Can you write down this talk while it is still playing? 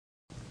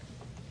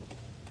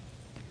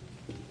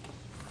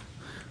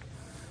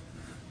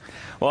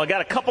Well, I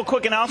got a couple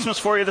quick announcements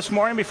for you this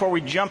morning before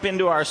we jump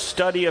into our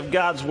study of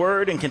God's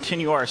Word and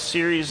continue our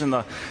series in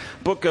the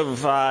book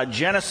of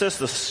Genesis,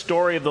 the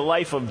story of the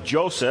life of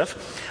Joseph.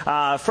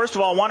 First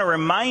of all, I want to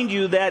remind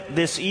you that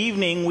this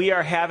evening we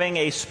are having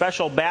a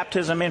special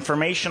baptism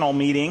informational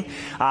meeting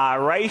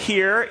right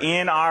here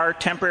in our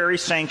temporary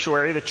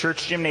sanctuary, the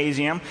church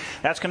gymnasium.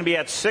 That's going to be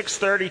at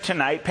 6:30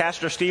 tonight.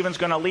 Pastor Stephen's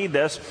going to lead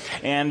this.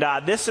 And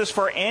this is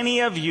for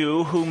any of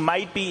you who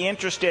might be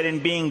interested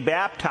in being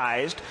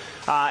baptized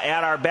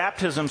at our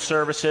baptism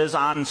services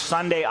on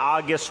Sunday,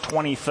 August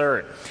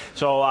 23rd.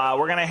 So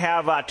we're going to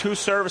have two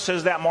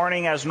services that morning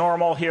as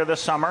normal here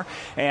this summer.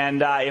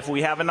 And if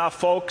we have enough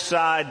folks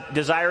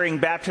desiring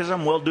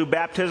baptism, we'll do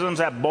baptisms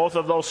at both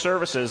of those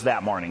services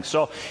that morning.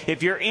 So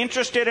if you're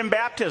interested in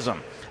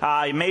baptism,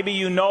 maybe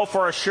you know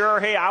for sure,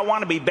 hey, I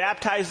want to be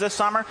baptized this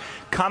summer,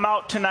 come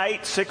out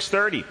tonight,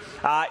 6:30.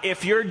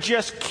 If you're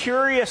just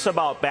curious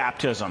about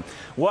baptism,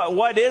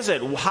 what is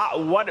it?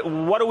 What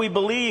do we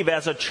believe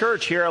as a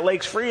church here at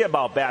Lakes Free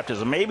about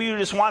baptism? Maybe you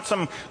just want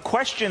some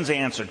questions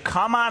answered.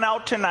 Come on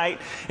out tonight.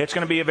 It's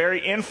going to be a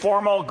very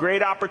informal,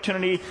 great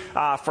opportunity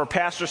for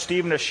Pastor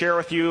Stephen to share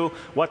with you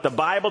what the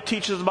Bible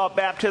teaches about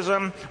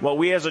baptism, what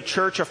we as a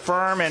church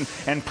affirm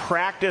and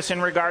practice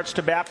in regards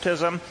to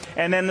baptism,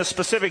 and then the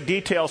specific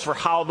details for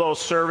how those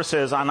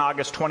services on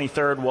August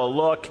 23rd will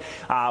look.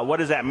 What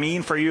does that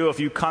mean for you if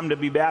you come to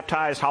be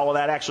baptized? How will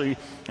that actually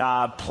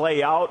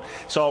play out?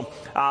 So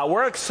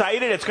we're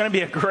excited. It's going to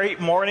be a great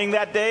morning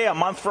that day,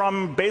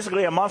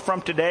 basically a month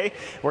from today.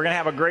 We're going to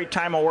have a great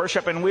time of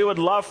worship, and we would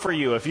love for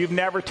you, if you've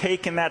never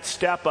taken that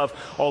step of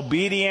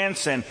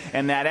obedience and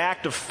that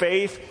act of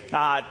faith,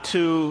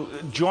 to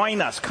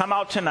join us. Come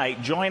out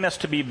tonight. Join us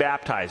to be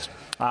baptized.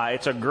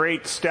 It's a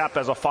great step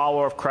as a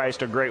follower of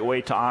Christ, a great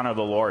way to honor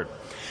the Lord.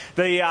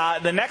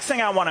 The next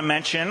thing I want to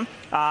mention,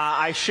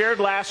 I shared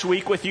last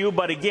week with you,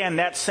 but again,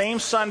 that same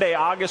Sunday,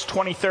 August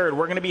 23rd,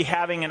 we're going to be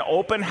having an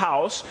open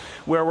house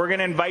where we're going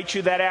to invite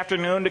you that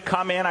afternoon to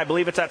come in. I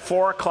believe it's at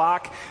 4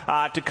 o'clock,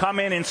 to come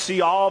in and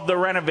see all of the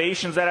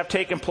renovations that have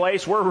taken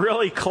place. We're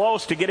really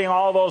close to getting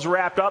all of those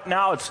wrapped up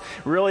now. It's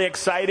really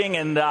exciting,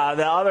 and the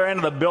other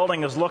end of the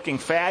building is looking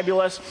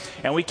fabulous,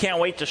 and we can't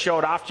wait to show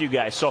it off to you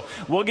guys. So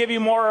we'll give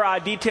you more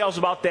details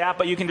about that,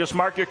 but you can just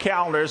mark your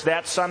calendars.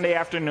 That Sunday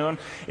afternoon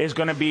is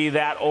going to be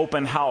that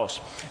open house.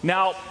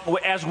 Now,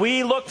 as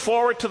we look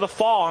forward to the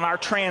fall and our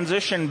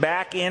transition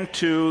back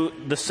into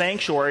the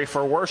sanctuary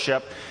for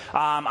worship,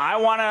 I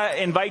want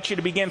to invite you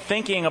to begin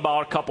thinking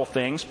about a couple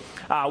things.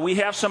 We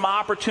have some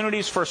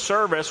opportunities for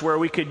service where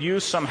we could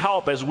use some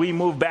help as we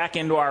move back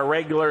into our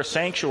regular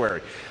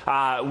sanctuary.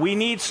 We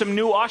need some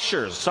new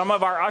ushers. Some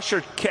of our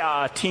usher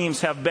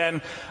teams have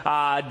been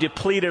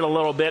depleted a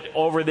little bit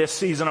over this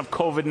season of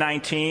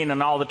COVID-19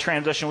 and all the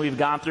transition we've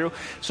gone through.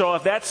 So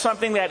if that's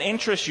something that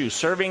interests you,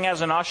 serving as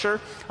an usher,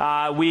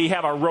 we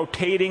have a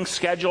rotating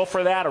schedule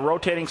for that,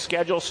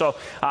 So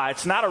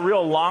it's not a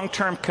real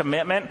long-term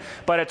commitment,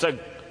 but it's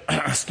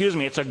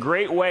a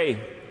great way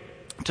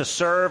to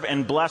serve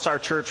and bless our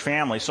church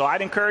family. So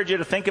I'd encourage you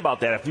to think about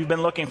that. If you've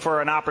been looking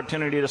for an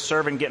opportunity to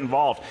serve and get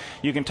involved,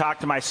 you can talk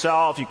to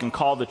myself, you can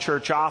call the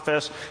church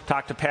office,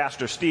 talk to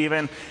Pastor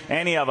Stephen.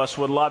 Any of us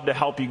would love to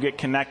help you get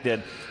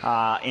connected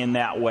in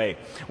that way.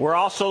 We're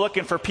also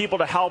looking for people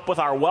to help with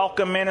our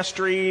welcome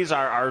ministries,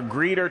 our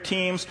greeter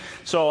teams.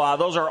 So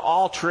those are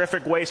all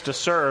terrific ways to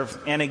serve.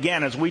 And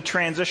again, as we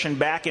transition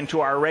back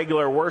into our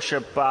regular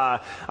worship,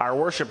 our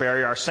worship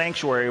area, our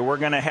sanctuary, we're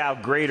going to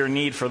have greater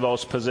need for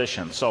those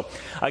positions. So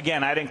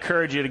again, I'd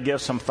encourage you to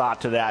give some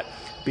thought to that.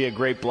 Be a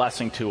great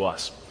blessing to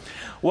us.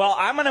 Well,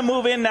 I'm going to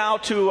move in now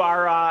to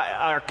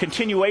our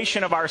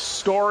continuation of our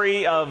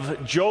story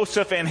of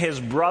Joseph and his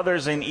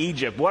brothers in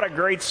Egypt. What a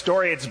great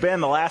story it's been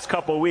the last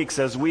couple of weeks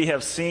as we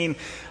have seen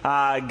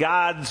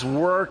God's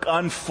work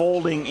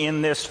unfolding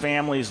in this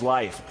family's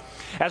life.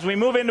 As we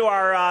move into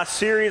our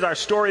series, our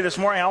story this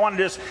morning, I want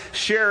to just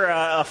share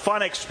a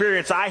fun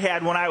experience I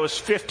had when I was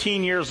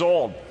 15 years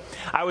old.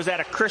 I was at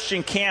a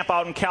Christian camp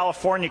out in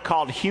California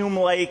called Hume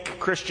Lake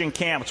Christian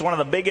Camp. It's one of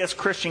the biggest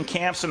Christian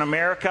camps in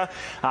America.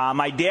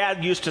 My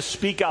dad used to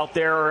speak out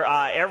there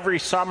every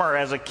summer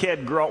as a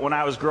kid when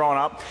I was growing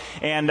up.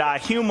 And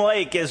Hume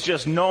Lake is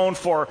just known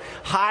for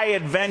high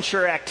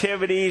adventure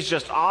activities,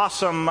 just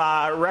awesome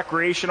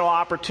recreational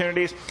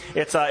opportunities.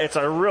 It's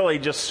a really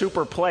just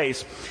super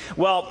place.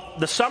 Well,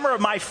 the summer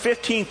of my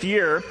 15th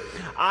year,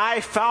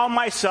 I found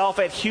myself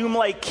at Hume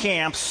Lake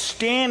Camp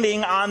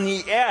standing on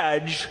the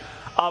edge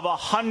of a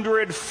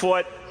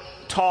 100-foot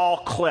tall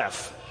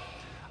cliff,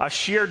 a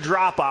sheer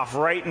drop-off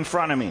right in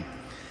front of me.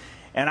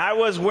 And I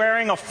was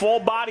wearing a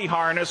full body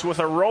harness with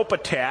a rope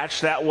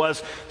attached that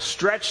was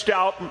stretched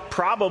out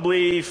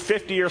probably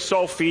 50 or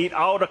so feet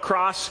out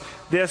across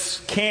this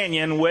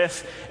canyon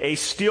with a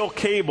steel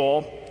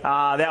cable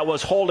that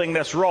was holding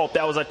this rope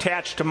that was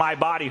attached to my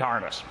body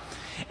harness.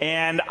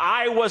 And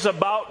I was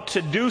about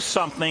to do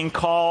something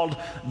called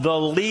the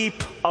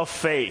leap of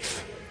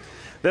faith.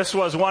 This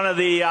was one of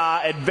the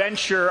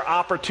adventure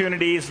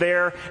opportunities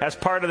there as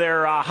part of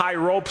their high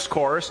ropes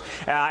course.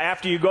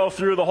 After you go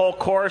through the whole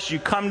course, you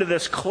come to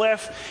this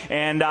cliff,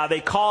 and they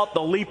call it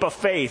the leap of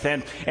faith.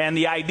 And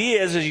the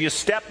idea is you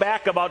step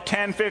back about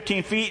 10,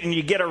 15 feet, and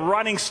you get a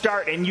running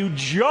start, and you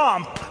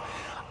jump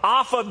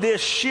off of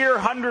this sheer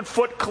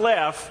 100-foot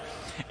cliff,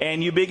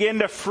 and you begin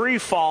to free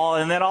fall,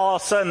 and then all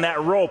of a sudden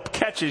that rope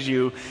catches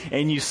you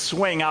and you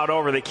swing out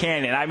over the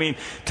canyon. I mean,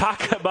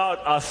 talk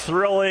about a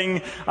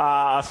thrilling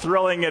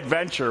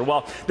adventure.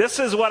 Well, this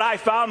is what I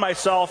found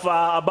myself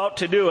about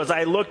to do as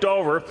I looked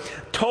over,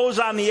 toes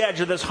on the edge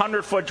of this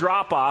 100-foot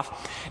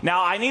drop-off.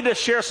 Now, I need to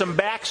share some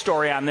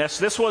backstory on this.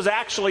 This was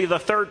actually the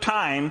third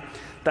time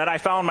that I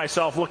found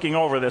myself looking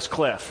over this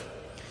cliff.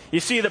 You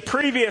see, the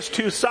previous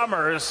 2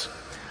 summers,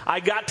 I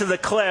got to the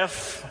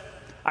cliff,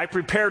 I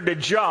prepared to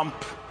jump,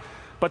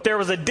 but there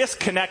was a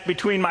disconnect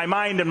between my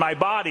mind and my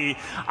body.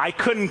 I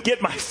couldn't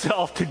get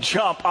myself to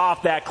jump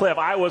off that cliff.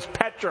 I was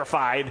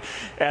petrified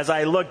as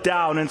I looked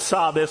down and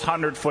saw this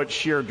 100-foot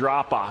sheer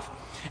drop-off.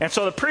 And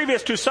so the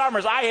previous 2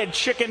 summers, I had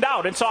chickened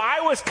out. And so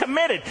I was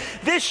committed.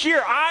 This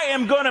year, I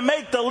am going to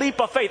make the leap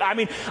of faith. I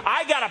mean,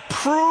 I got to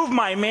prove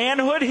my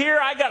manhood here.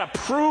 I got to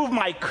prove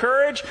my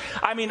courage.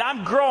 I mean,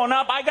 I'm growing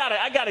up. I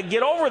got to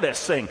get over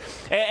this thing.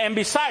 And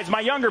besides,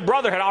 my younger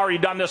brother had already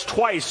done this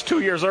twice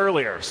 2 years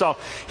earlier. So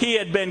he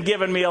had been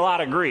giving me a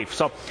lot of grief.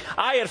 So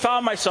I had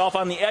found myself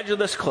on the edge of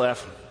this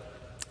cliff,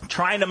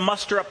 trying to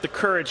muster up the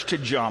courage to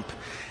jump.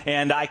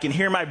 And I can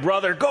hear my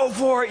brother, go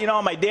for it. You know,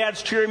 my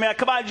dad's cheering me on.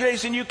 Come on,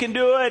 Jason, you can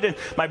do it. And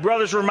my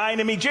brother's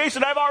reminding me,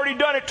 Jason, I've already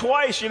done it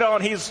twice. You know,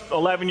 and he's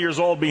 11 years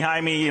old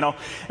behind me, you know,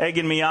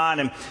 egging me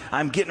on. And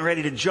I'm getting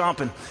ready to jump.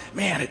 And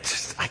man,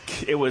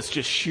 it was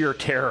just sheer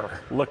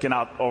terror looking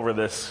out over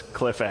this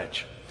cliff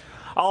edge.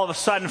 All of a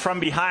sudden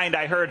from behind,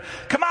 I heard,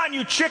 come on,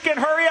 you chicken,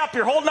 hurry up.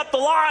 You're holding up the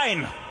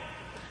line.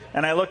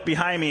 And I look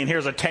behind me, and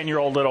here's a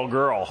 10-year-old little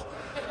girl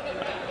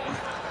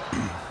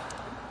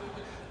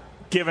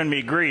giving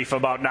me grief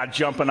about not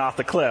jumping off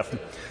the cliff.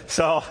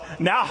 So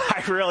now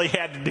I really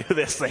had to do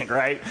this thing,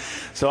 right?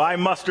 So I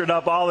mustered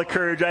up all the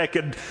courage I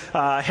could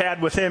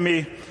had within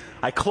me.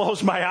 I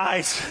closed my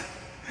eyes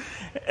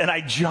and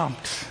I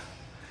jumped.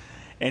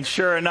 And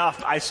sure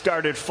enough, I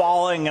started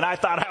falling, and I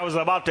thought I was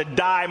about to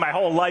die. My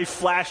whole life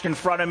flashed in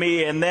front of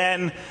me, and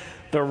then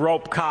the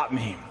rope caught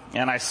me.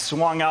 And I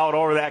swung out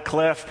over that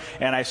cliff,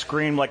 and I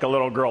screamed like a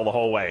little girl the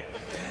whole way.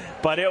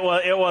 But it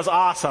was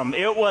awesome.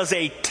 It was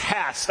a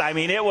test. I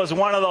mean, it was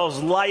one of those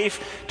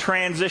life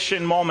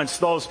transition moments,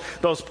 those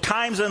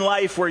times in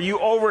life where you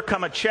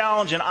overcome a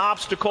challenge, an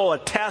obstacle, a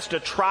test, a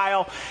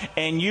trial,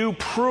 and you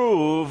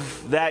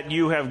prove that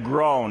you have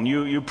grown.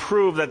 You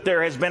prove that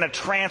there has been a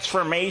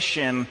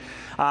transformation.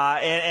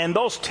 And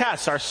those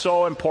tests are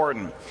so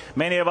important.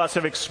 Many of us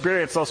have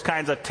experienced those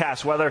kinds of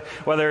tests,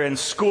 whether in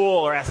school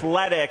or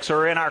athletics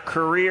or in our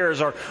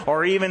careers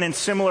or even in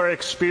similar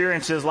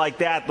experiences like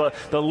that,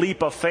 the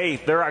leap of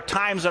faith. There are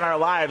times in our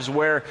lives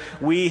where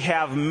we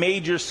have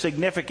major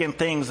significant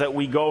things that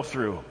we go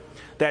through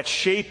that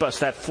shape us,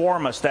 that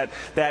form us,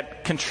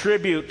 that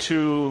contribute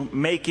to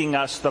making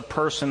us the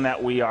person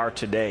that we are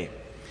today.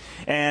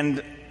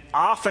 And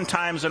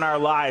oftentimes in our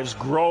lives,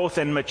 growth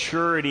and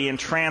maturity and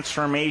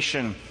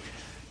transformation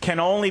can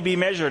only be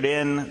measured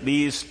in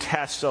these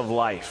tests of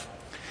life.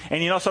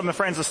 And you know something,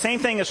 friends, the same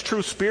thing is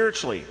true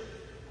spiritually.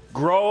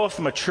 Growth,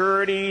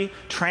 maturity,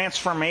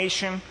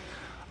 transformation.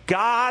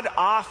 God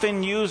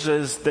often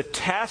uses the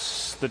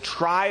tests, the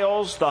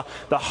trials, the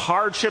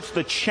hardships,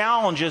 the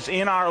challenges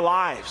in our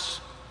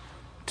lives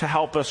to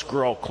help us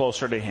grow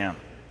closer to Him,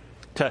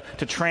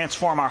 to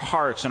transform our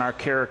hearts and our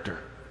character.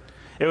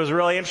 It was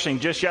really interesting.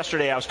 Just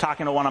yesterday, I was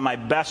talking to one of my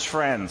best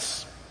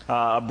friends,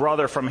 a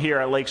brother from here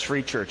at Lakes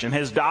Free Church, and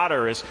his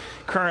daughter is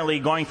currently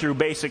going through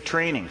basic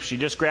training. She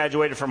just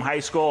graduated from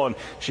high school, and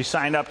she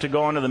signed up to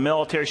go into the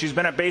military. She's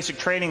been at basic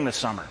training this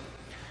summer.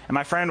 And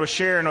my friend was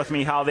sharing with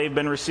me how they've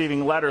been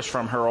receiving letters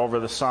from her over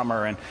the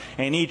summer,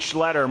 and each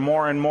letter,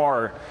 more and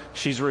more,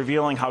 she's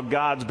revealing how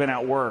God's been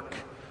at work,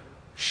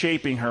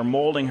 shaping her,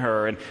 molding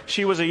her. And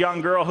she was a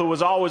young girl who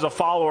was always a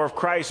follower of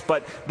Christ,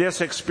 but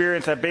this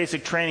experience at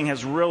basic training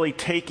has really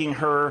taken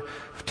her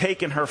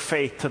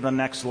faith to the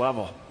next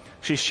level.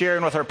 She's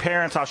sharing with her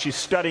parents how she's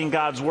studying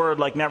God's Word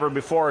like never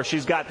before.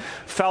 She's got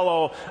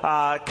fellow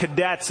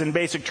cadets in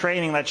basic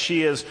training that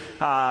she is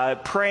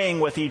praying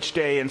with each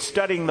day and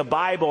studying the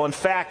Bible. In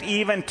fact,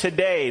 even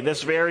today,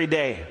 this very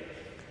day,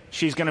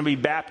 she's going to be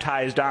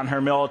baptized on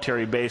her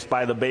military base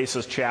by the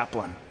base's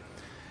chaplain.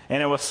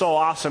 And it was so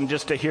awesome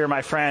just to hear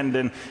my friend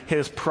and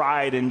his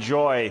pride and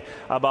joy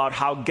about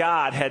how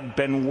God had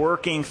been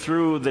working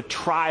through the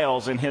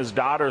trials in his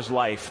daughter's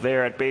life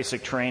there at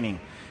basic training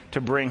to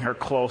bring her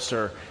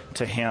closer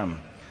to Him.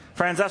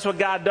 Friends, that's what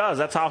God does.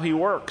 That's how He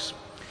works.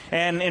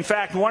 And in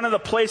fact, one of the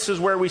places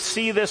where we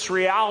see this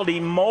reality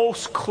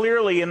most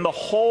clearly in the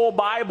whole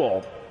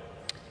Bible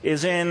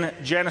is in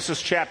Genesis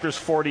chapters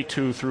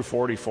 42 through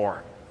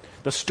 44.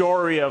 The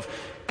story of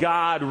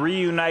God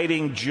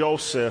reuniting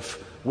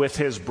Joseph with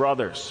his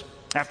brothers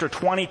after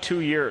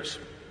 22 years.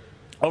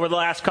 Over the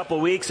last couple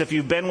of weeks, if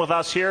you've been with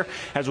us here,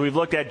 as we've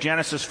looked at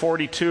Genesis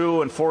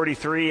 42 and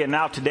 43, and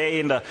now today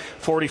into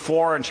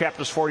 44 and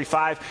chapters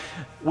 45,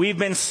 we've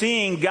been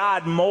seeing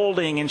God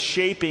molding and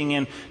shaping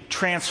and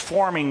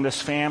transforming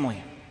this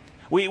family.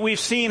 We've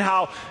seen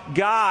how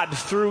God,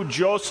 through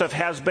Joseph,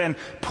 has been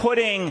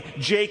putting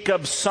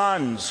Jacob's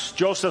sons,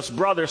 Joseph's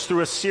brothers, through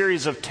a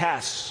series of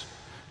tests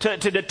to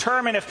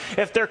determine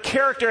if their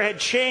character had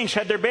changed,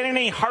 had there been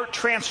any heart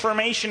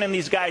transformation in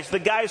these guys, the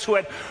guys who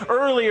had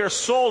earlier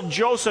sold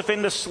Joseph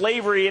into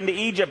slavery into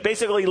Egypt,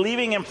 basically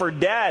leaving him for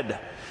dead,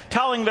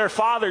 telling their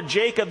father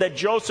Jacob that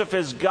Joseph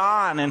is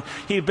gone and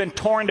he'd been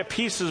torn to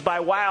pieces by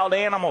wild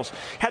animals.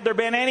 Had there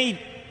been any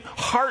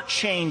heart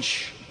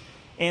change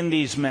in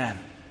these men?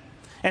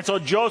 And so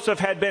Joseph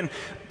had been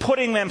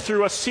putting them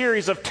through a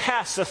series of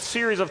tests, a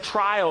series of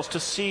trials to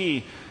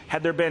see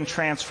had there been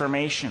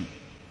transformation.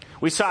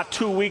 We saw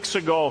 2 weeks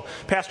ago,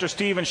 Pastor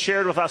Stephen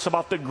shared with us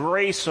about the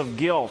grace of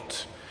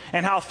guilt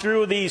and how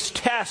through these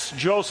tests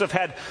Joseph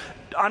had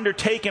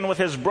undertaken with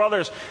his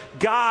brothers,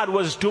 God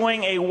was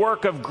doing a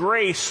work of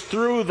grace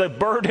through the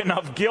burden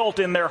of guilt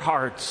in their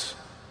hearts.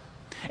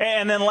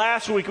 And then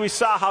last week we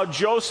saw how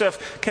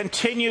Joseph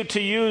continued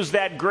to use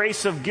that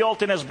grace of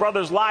guilt in his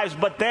brothers' lives,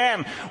 but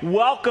then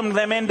welcomed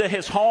them into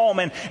his home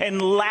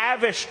and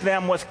lavished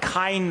them with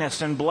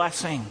kindness and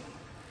blessing.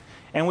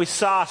 And we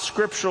saw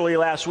scripturally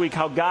last week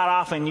how God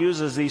often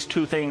uses these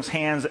two things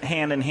hand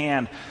in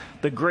hand,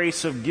 the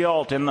grace of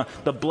guilt and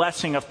the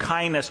blessing of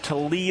kindness to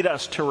lead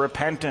us to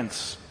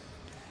repentance.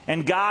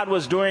 And God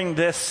was doing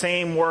this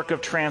same work of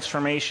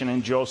transformation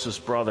in Joseph's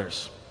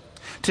brothers.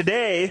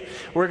 Today,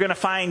 we're going to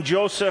find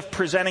Joseph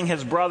presenting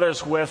his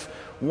brothers with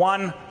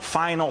one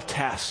final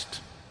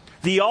test.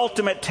 The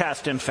ultimate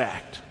test, in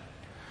fact.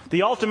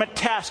 The ultimate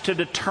test to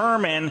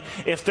determine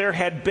if there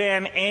had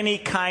been any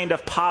kind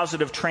of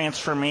positive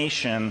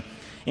transformation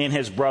in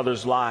his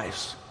brothers'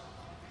 lives.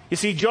 You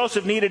see,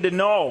 Joseph needed to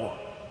know,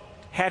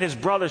 had his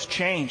brothers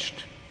changed?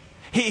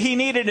 He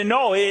needed to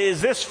know, is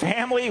this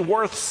family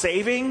worth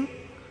saving?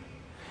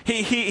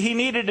 He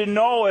needed to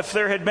know if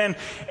there had been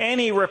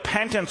any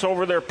repentance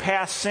over their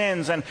past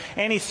sins and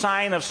any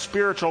sign of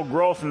spiritual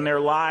growth in their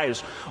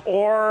lives.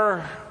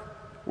 Or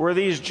were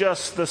these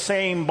just the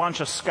same bunch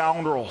of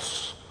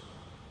scoundrels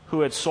who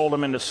had sold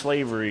him into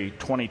slavery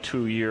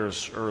 22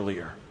 years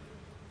earlier?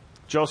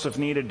 Joseph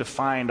needed to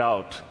find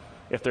out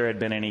if there had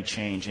been any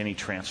change, any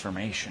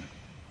transformation.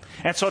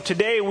 And so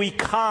today we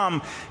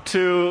come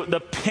to the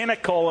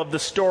pinnacle of the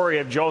story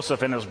of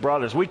Joseph and his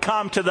brothers. We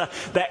come to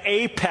the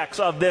apex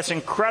of this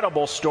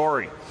incredible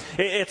story.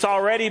 It's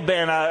already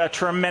been a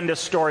tremendous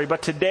story,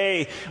 but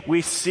today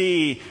we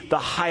see the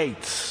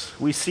heights.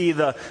 We see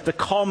the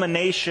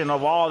culmination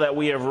of all that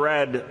we have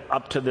read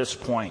up to this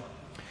point.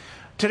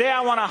 Today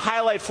I want to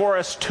highlight for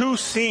us two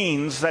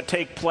scenes that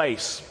take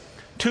place.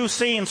 Two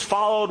scenes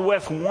followed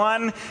with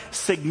one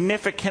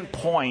significant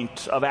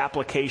point of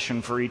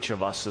application for each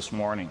of us this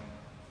morning.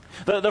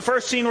 The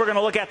first scene we're going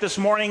to look at this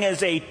morning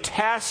is a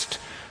test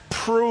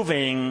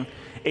proving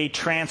a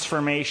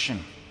transformation.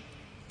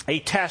 A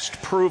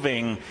test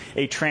proving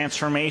a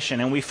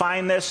transformation. And we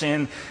find this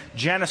in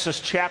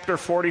Genesis chapter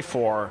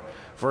 44,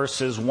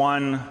 verses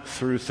 1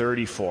 through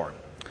 34.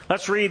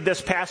 Let's read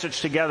this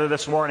passage together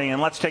this morning,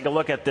 and let's take a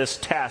look at this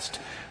test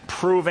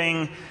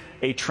proving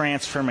a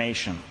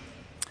transformation.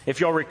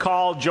 If you'll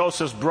recall,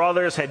 Joseph's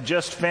brothers had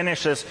just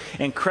finished this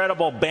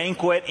incredible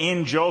banquet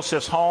in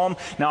Joseph's home.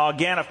 Now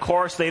again, of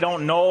course, they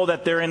don't know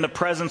that they're in the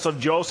presence of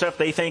Joseph.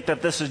 They think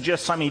that this is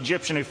just some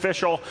Egyptian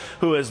official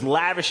who is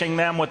lavishing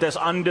them with this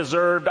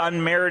undeserved,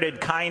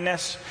 unmerited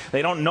kindness.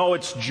 They don't know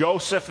it's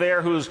Joseph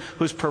there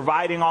who's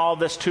providing all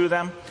this to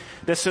them.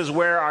 This is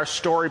where our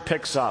story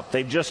picks up.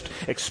 They've just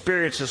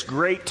experienced this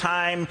great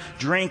time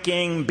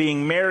drinking,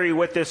 being merry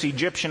with this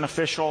Egyptian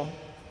official.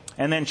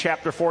 And then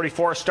chapter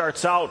 44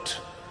 starts out.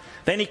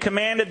 Then he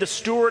commanded the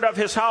steward of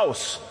his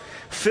house,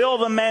 fill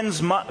the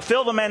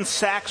men's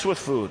sacks with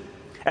food,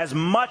 as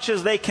much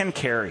as they can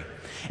carry,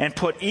 and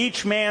put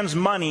each man's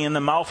money in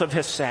the mouth of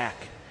his sack.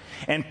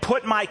 And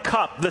put my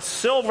cup, the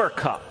silver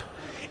cup,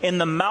 in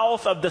the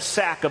mouth of the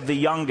sack of the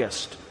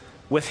youngest,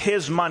 with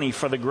his money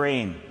for the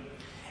grain.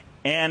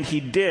 And he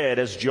did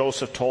as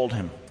Joseph told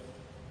him.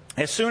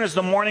 As soon as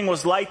the morning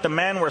was light, the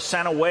men were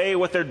sent away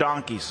with their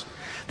donkeys.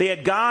 They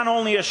had gone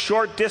only a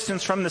short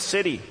distance from the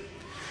city.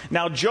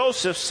 Now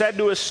Joseph said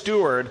to his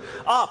steward,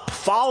 "Up,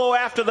 follow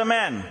after the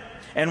men,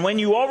 and when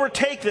you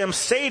overtake them,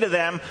 say to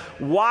them,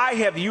 'Why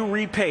have you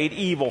repaid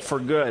evil for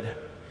good?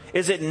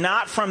 Is it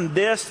not from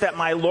this that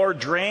my Lord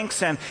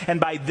drinks, and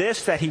by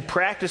this that he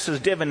practices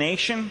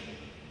divination?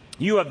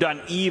 You have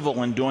done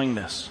evil in doing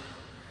this.'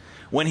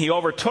 When he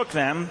overtook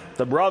them,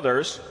 the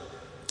brothers,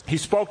 he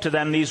spoke to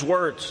them these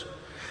words.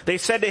 They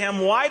said to him,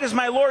 'Why does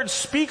my Lord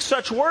speak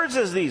such words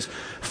as these?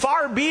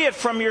 Far be it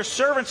from your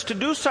servants to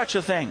do such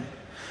a thing.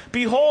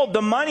 Behold,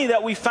 the money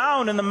that we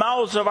found in the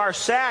mouths of our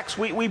sacks,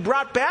 we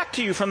brought back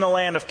to you from the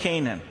land of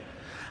Canaan.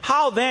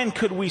 How then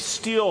could we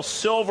steal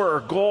silver or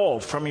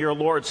gold from your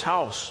Lord's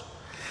house?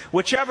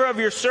 Whichever of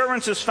your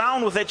servants is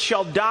found with it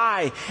shall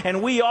die,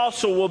 and we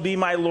also will be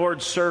my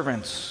Lord's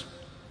servants."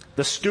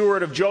 The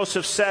steward of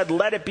Joseph said,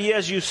 "Let it be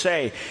as you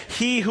say.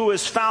 He who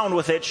is found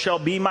with it shall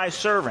be my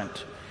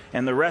servant,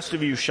 and the rest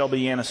of you shall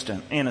be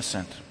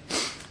innocent."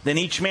 Then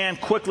each man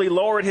quickly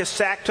lowered his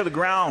sack to the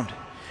ground,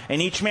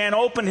 and each man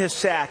opened his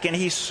sack, and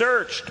he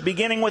searched,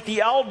 beginning with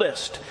the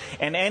eldest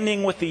and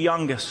ending with the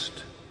youngest.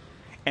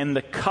 And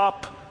the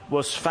cup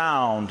was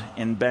found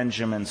in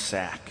Benjamin's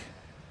sack.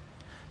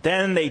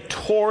 Then they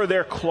tore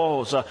their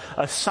clothes,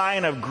 a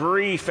sign of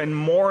grief and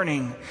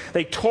mourning.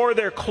 They tore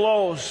their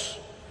clothes,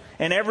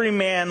 and every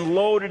man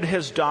loaded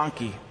his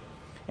donkey,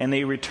 and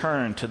they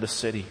returned to the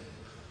city.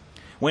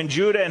 When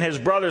Judah and his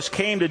brothers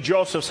came to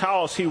Joseph's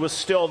house, he was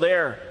still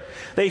there.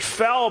 They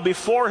fell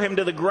before him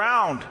to the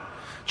ground.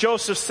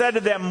 Joseph said to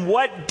them,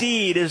 "What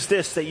deed is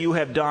this that you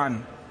have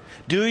done?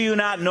 Do you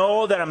not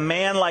know that a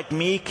man like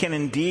me can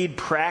indeed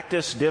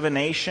practice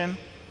divination?"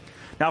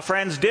 Now,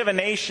 friends,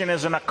 divination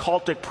is an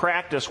occultic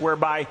practice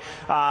whereby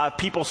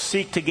people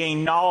seek to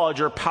gain knowledge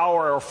or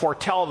power or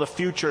foretell the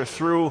future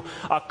through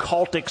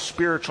occultic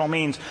spiritual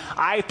means.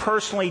 I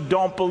personally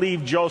don't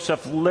believe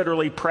Joseph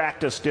literally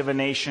practiced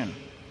divination.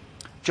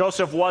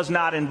 Joseph was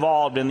not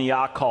involved in the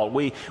occult.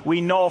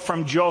 We know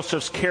from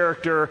Joseph's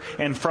character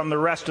and from the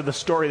rest of the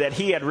story that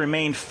he had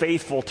remained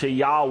faithful to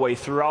Yahweh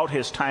throughout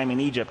his time in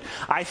Egypt.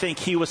 I think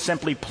he was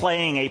simply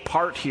playing a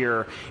part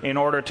here in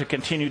order to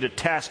continue to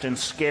test and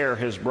scare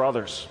his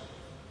brothers.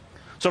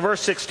 So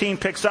verse 16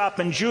 picks up,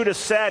 "And Judah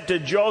said to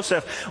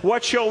Joseph,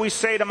 'What shall we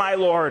say to my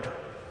Lord?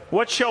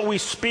 What shall we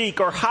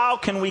speak, or how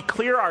can we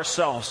clear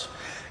ourselves?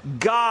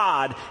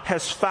 God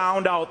has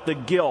found out the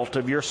guilt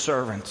of your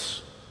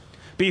servants.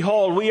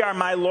 Behold, we are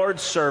my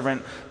Lord's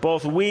servant,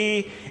 both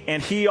we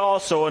and he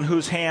also in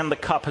whose hand the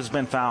cup has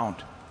been found.'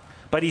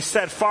 But he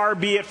said, 'Far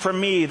be it from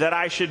me that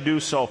I should do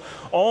so.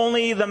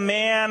 Only the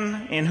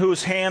man in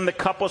whose hand the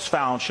cup was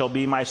found shall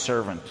be my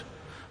servant.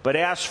 But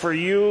as for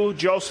you,'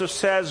 Joseph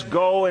says,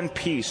 'go in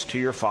peace to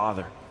your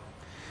father.'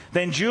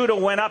 Then Judah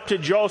went up to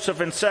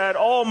Joseph and said,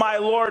 'Oh, my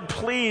Lord,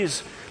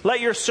 please let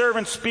your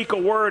servant speak a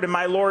word in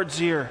my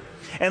Lord's ear.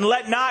 And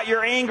let not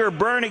your anger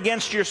burn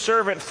against your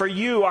servant, for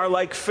you are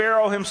like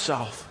Pharaoh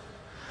himself.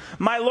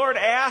 My Lord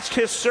asked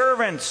his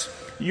servants,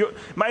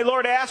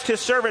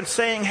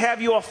 saying,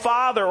 "Have you a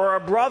father or a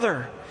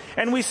brother?"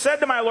 And we said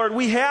to my Lord,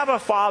 "We have a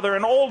father,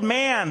 an old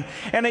man,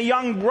 and a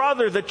young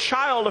brother, the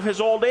child of his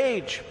old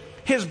age.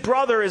 His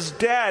brother is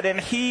dead, and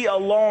he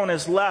alone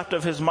is left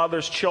of his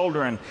mother's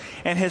children,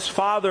 and his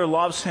father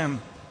loves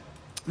him.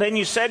 Then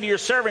you said to your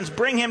servants,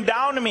 'Bring him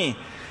down to me,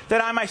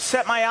 that I might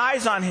set my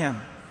eyes on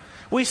him.'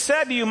 We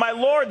said to you, 'My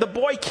Lord, the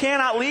boy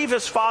cannot leave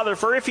his father,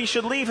 for if he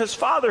should leave his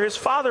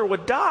father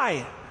would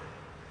die.'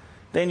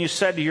 Then you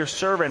said to your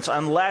servants,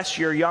 'Unless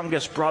your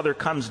youngest brother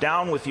comes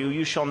down with you,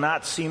 you shall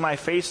not see my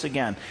face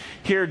again.'"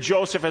 Here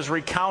Joseph is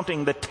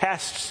recounting the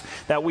tests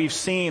that we've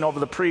seen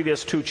over the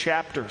previous 2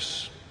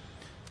 chapters.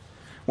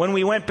 "When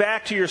we went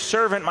back to your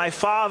servant, my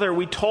father,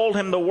 we told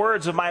him the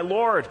words of my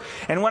Lord.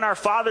 And when our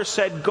father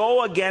said,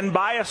 'Go again,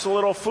 buy us a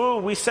little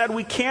food,' we said,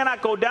 'We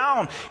cannot go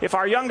down. If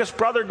our youngest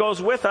brother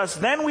goes with us,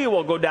 then we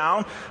will go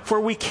down,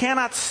 for we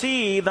cannot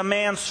see the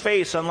man's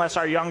face unless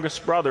our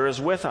youngest brother is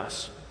with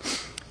us.'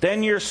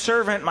 Then your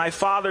servant, my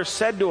father,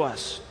 said to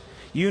us,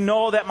 'You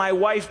know that my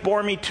wife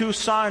bore me 2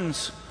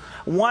 sons.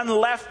 One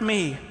left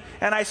me,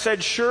 and I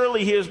said,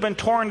 surely he has been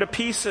torn to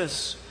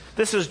pieces.'"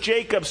 This is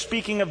Jacob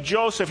speaking of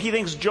Joseph. He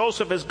thinks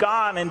Joseph is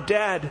gone and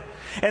dead.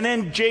 And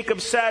then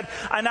Jacob said,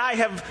 "And I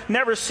have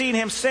never seen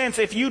him since.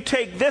 If you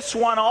take this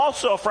one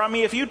also from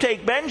me, if you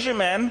take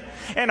Benjamin,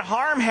 and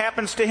harm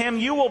happens to him,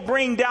 you will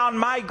bring down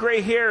my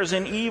gray hairs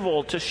in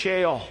evil to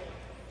Sheol.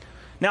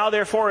 Now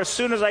therefore, as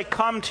soon as I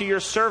come to your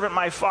servant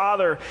my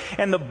father,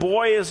 and the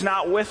boy is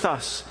not with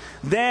us,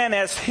 then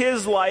as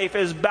his life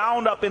is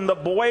bound up in the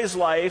boy's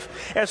life,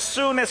 as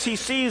soon as he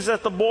sees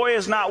that the boy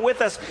is not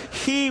with us,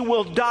 he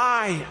will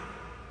die.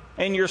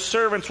 And your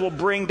servants will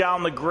bring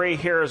down the gray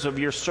hairs of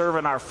your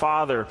servant our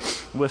father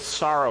with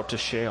sorrow to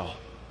Sheol.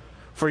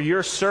 For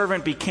your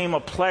servant became a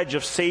pledge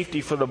of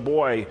safety for the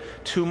boy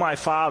to my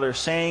father,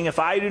 saying, 'If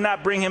I do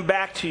not bring him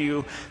back to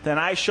you, then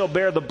I shall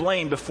bear the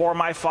blame before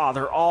my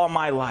father all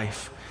my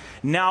life.'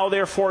 Now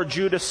therefore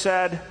Judah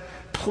said,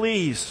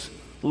 'Please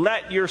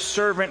let your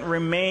servant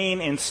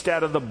remain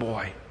instead of the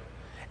boy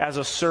as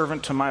a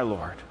servant to my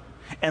Lord.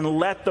 And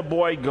let the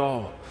boy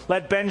go.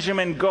 Let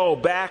Benjamin go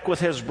back with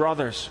his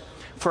brothers.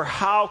 For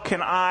how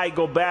can I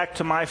go back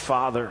to my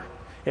father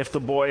if the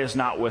boy is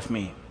not with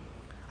me?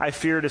 I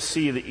fear to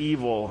see the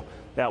evil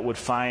that would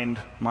find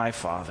my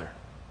father.'"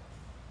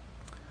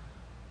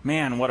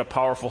 Man, what a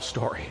powerful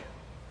story.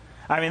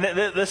 I mean,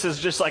 this is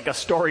just like a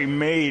story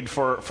made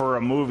for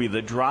a movie.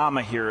 The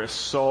drama here is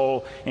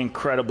so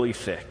incredibly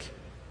thick.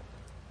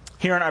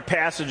 Here in our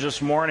passage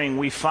this morning,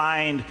 we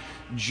find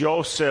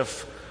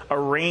Joseph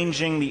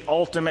arranging the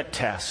ultimate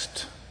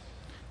test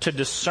to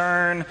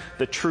discern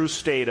the true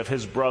state of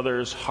his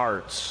brothers'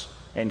 hearts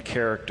and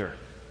character.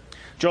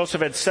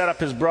 Joseph had set up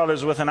his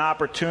brothers with an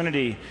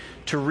opportunity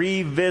to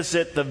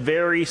revisit the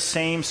very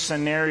same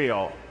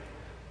scenario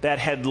that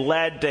had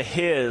led to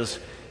his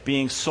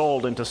being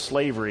sold into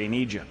slavery in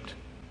Egypt.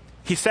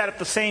 He set up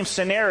the same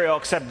scenario,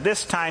 except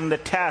this time the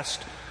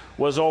test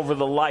was over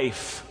the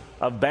life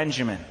of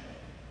Benjamin.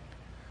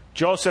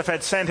 Joseph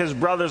had sent his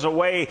brothers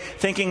away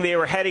thinking they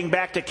were heading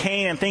back to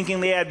Canaan, thinking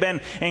they had been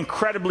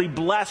incredibly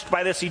blessed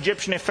by this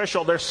Egyptian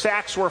official. Their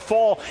sacks were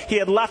full. He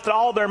had left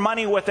all their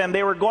money with them.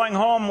 They were going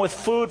home with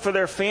food for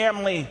their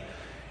family.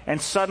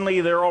 And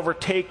suddenly they're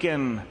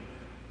overtaken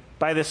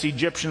by this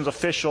Egyptian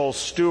official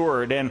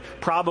steward and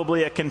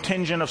probably a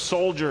contingent of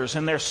soldiers.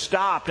 And they're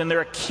stopped and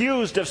they're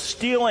accused of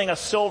stealing a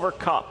silver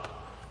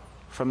cup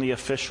from the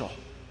official.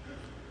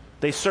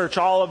 They search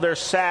all of their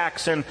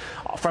sacks, and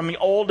from the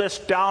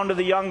oldest down to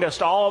the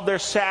youngest, all of their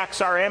sacks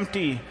are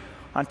empty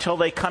until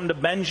they come to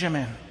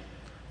Benjamin,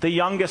 the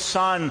youngest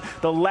son,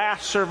 the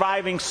last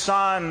surviving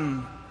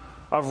son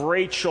of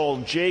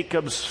Rachel,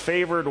 Jacob's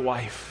favored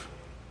wife.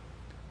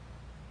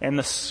 And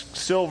the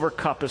silver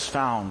cup is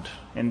found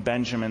in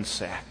Benjamin's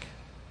sack.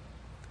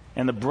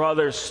 And the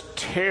brothers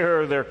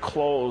tear their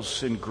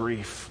clothes in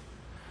grief,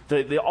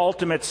 the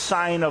ultimate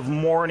sign of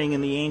mourning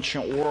in the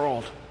ancient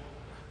world,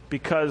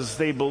 because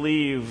they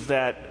believe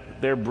that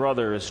their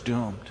brother is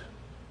doomed.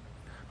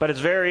 But it's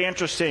very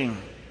interesting.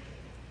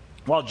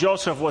 While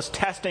Joseph was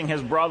testing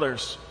his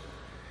brothers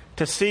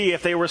to see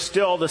if they were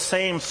still the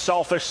same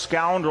selfish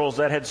scoundrels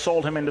that had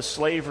sold him into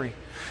slavery,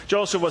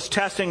 Joseph was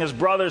testing his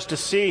brothers to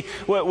see,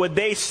 would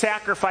they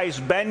sacrifice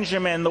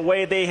Benjamin the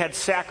way they had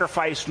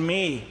sacrificed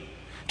me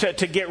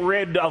to get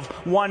rid of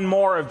one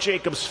more of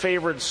Jacob's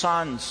favored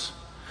sons?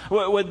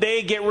 Would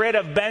they get rid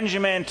of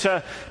Benjamin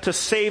to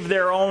save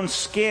their own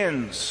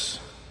skins?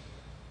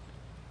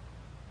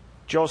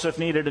 Joseph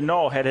needed to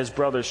know, had his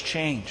brothers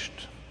changed?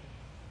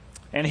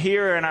 And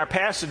here in our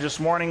passage this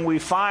morning, we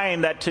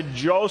find that to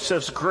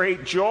Joseph's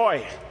great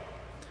joy,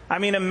 I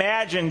mean,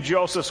 imagine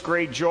Joseph's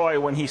great joy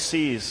when he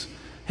sees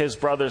his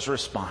brother's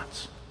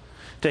response.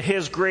 To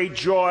his great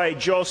joy,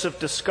 Joseph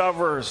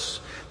discovers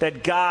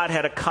that God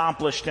had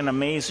accomplished an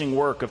amazing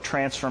work of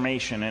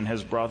transformation in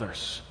his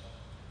brothers.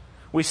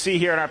 We see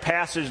here in our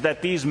passage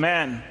that these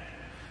men,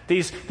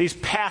 these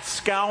past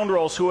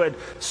scoundrels who had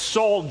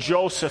sold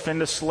Joseph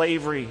into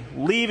slavery,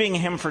 leaving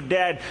him for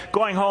dead,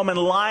 going home and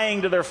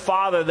lying to their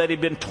father that he'd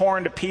been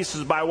torn to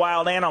pieces by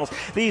wild animals,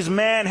 these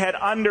men had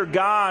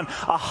undergone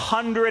a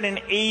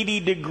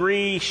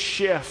 180-degree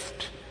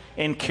shift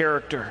in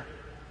character.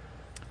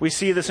 We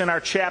see this in our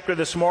chapter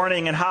this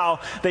morning and how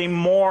they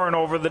mourn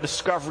over the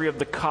discovery of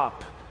the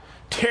cup,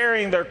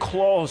 tearing their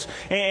clothes,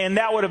 and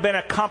that would have been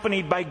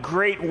accompanied by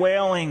great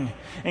wailing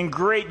and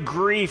great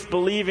grief,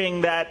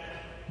 believing that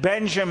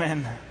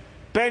Benjamin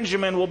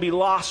will be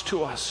lost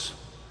to us.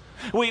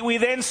 We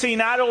then see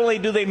not only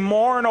do they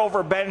mourn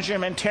over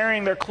Benjamin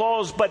tearing their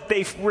clothes, but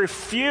they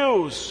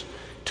refuse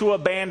to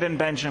abandon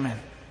Benjamin.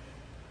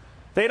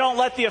 They don't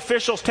let the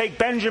officials take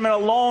Benjamin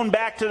alone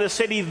back to the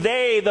city.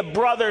 They, the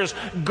brothers,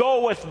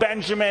 go with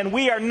Benjamin.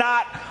 We are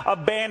not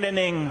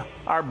abandoning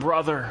our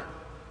brother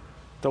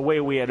the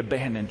way we had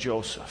abandoned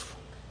Joseph.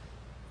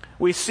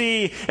 We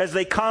see as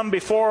they come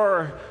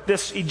before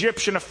this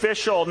Egyptian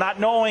official, not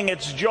knowing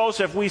it's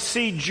Joseph, we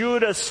see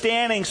Judah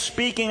standing,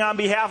 speaking on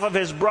behalf of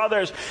his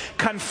brothers,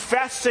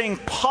 confessing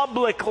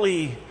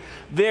publicly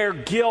their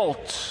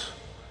guilt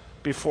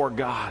before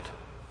God.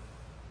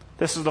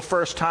 This is the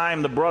first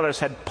time the brothers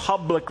had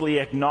publicly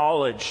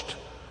acknowledged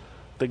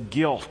the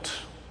guilt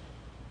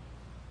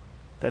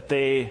that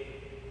they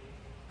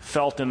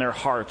felt in their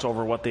hearts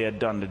over what they had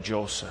done to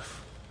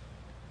Joseph.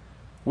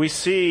 We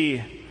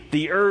see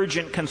the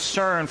urgent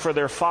concern for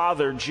their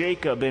father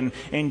Jacob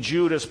in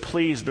Judah's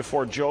pleas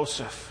before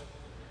Joseph.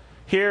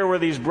 Here were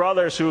these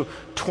brothers who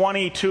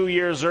 22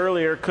 years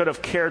earlier could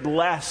have cared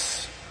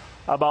less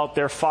about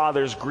their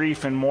father's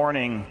grief and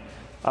mourning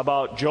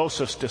about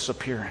Joseph's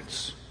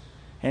disappearance.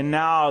 And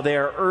now they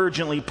are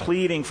urgently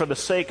pleading for the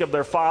sake of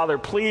their father.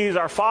 Please,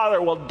 our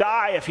father will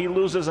die if he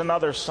loses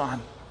another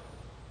son.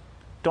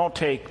 Don't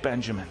take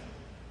Benjamin.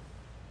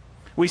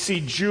 We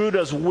see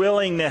Judah's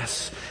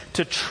willingness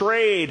to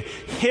trade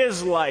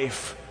his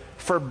life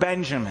for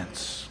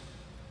Benjamin's.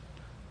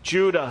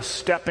 Judah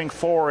stepping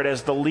forward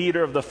as the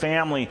leader of the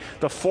family,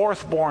 the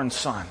fourth-born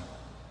son.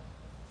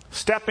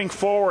 Stepping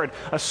forward,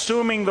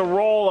 assuming the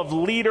role of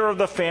leader of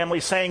the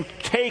family, saying,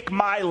 take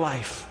my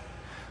life.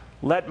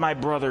 Let my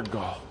brother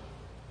go.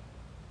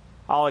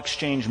 I'll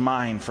exchange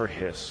mine for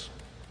his.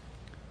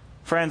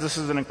 Friends, this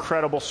is an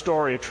incredible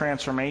story of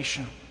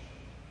transformation.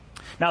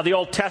 Now, the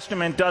Old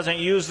Testament doesn't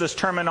use this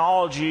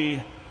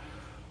terminology,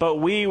 but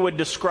we would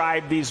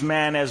describe these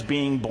men as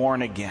being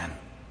born again.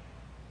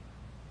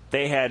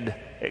 They had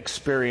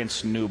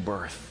experienced new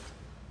birth.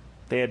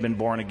 They had been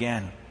born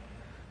again.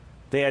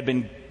 They had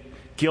been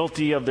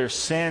guilty of their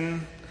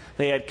sin.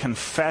 They had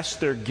confessed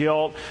their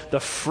guilt. The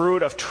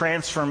fruit of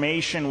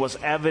transformation was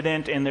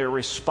evident in their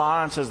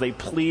response as they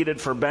pleaded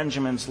for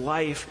Benjamin's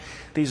life.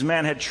 These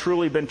men had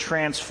truly been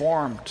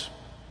transformed.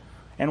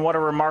 And what a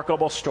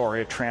remarkable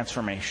story of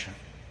transformation.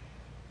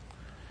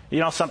 You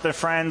know something,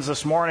 friends,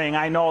 this morning,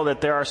 I know that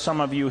there are some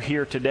of you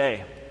here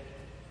today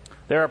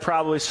There are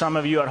probably some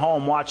of you at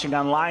home watching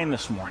online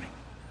this morning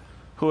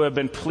who have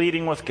been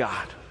pleading with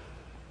God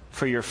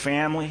for your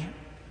family,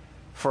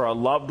 for a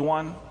loved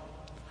one,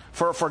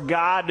 for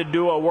God to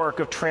do a work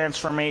of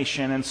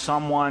transformation in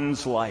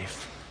someone's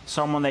life,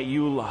 someone that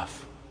you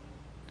love.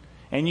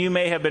 And you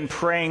may have been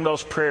praying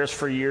those prayers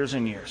for years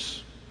and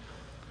years.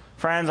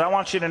 Friends, I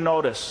want you to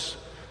notice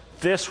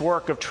this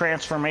work of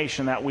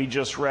transformation that we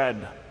just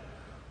read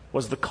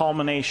was the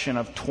culmination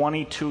of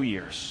 22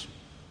 years.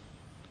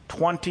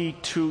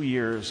 22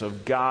 years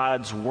of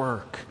God's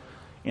work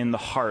in the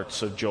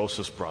hearts of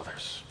Joseph's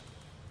brothers.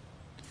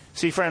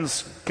 See,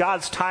 friends,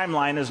 God's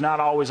timeline is not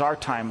always our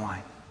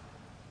timeline.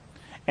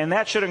 And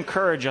that should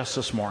encourage us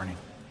this morning.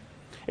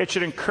 It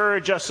should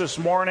encourage us this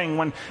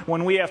morning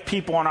when we have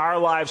people in our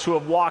lives who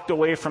have walked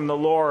away from the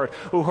Lord,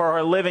 who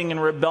are living in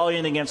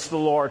rebellion against the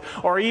Lord,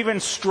 or even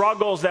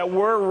struggles that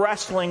we're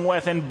wrestling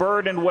with and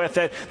burdened with,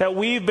 that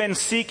we've been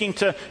seeking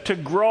to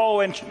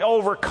grow and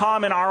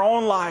overcome in our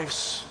own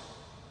lives.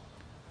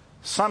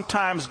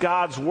 Sometimes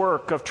God's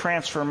work of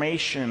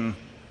transformation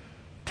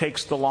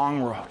takes the long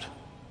road.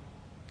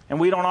 And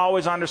we don't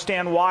always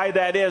understand why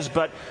that is,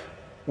 but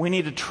we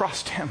need to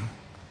trust Him.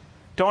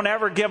 Don't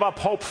ever give up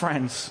hope,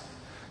 friends.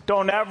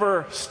 Don't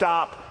ever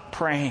stop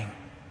praying.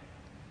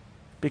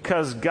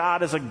 Because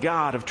God is a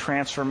God of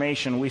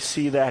transformation. We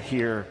see that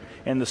here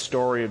in the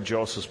story of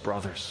Joseph's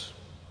brothers.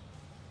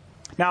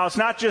 Now, it's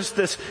not just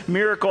this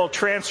miracle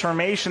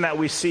transformation that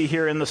we see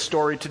here in the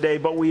story today,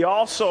 but we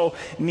also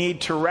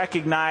need to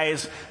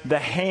recognize the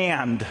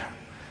hand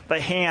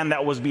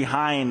that was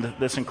behind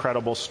this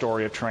incredible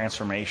story of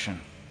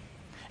transformation.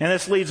 And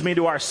this leads me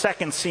to our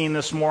second scene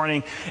this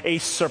morning, a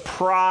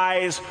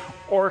surprise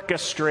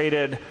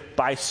orchestrated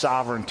by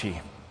sovereignty.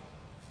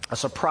 A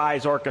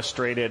surprise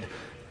orchestrated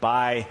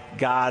by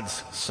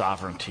God's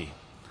sovereignty.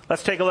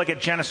 Let's take a look at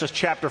Genesis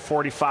chapter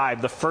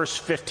 45, the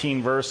first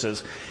 15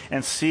 verses,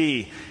 and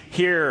see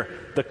here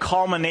the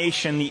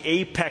culmination, the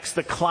apex,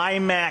 the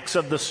climax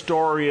of the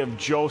story of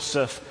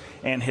Joseph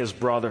and his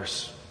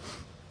brothers.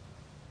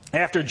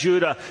 After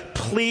Judah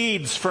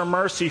pleads for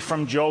mercy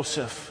from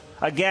Joseph,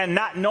 again,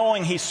 not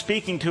knowing he's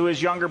speaking to his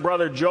younger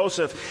brother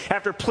Joseph.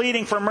 After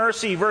pleading for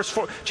mercy,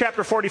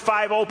 chapter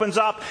 45 opens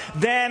up.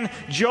 Then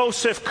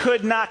Joseph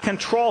could not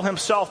control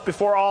himself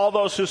before all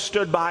those who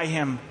stood by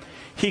him.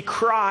 He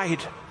cried,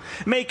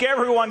 "Make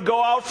everyone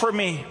go out for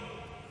me."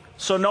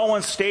 So no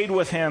one stayed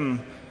with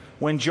him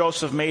when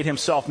Joseph made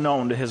himself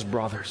known to his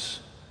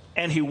brothers.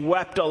 And he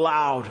wept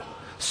aloud,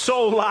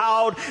 so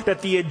loud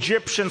that the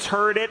Egyptians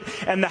heard it,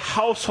 and the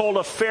household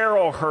of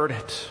Pharaoh heard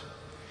it.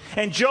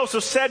 And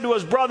Joseph said to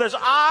his brothers,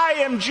 "I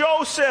am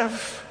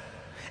Joseph.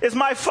 Is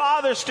my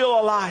father still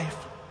alive?"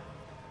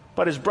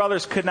 But his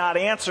brothers could not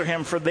answer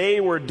him, for they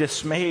were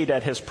dismayed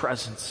at his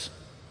presence.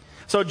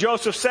 So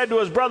Joseph said to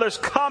his brothers,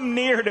 "Come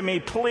near to me,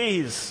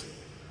 please."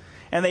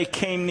 And they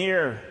came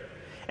near.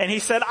 And he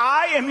said,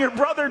 "I am your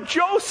brother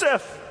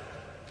Joseph,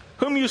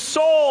 whom you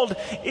sold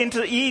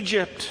into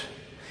Egypt.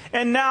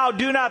 And now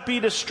do not be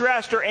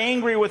distressed or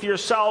angry with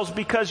yourselves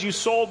because you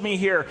sold me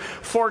here.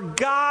 For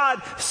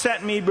God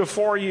sent me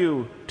before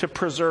you to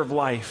preserve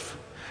life.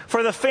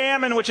 For the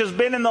famine which has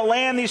been in the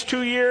land these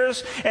 2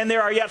 years, and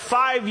there are yet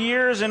 5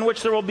 years in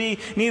which there will be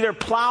neither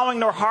plowing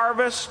nor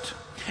harvest.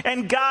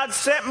 And God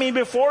sent me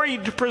before you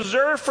to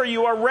preserve for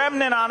you a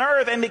remnant on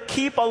earth and to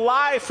keep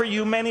alive for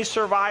you many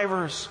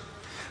survivors.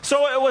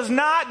 So it was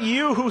not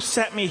you who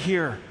sent me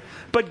here,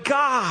 but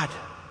God.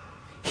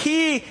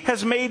 He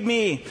has made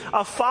me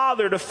a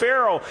father to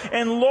Pharaoh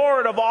and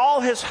lord of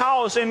all his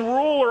house and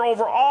ruler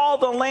over all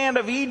the land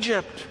of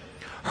Egypt.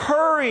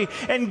 Hurry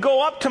and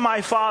go up to my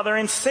father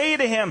and say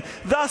to him,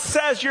 'Thus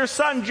says your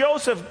son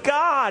Joseph,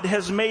 God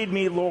has made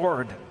me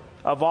lord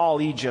of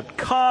all Egypt.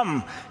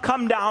 Come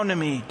down to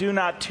me, do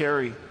not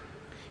tarry.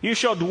 You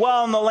shall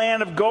dwell in the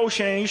land of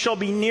Goshen, and you shall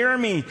be near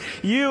me,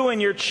 you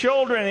and your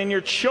children and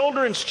your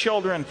children's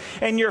children,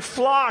 and your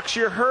flocks,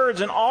 your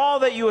herds, and all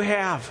that you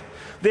have.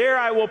 There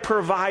I will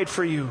provide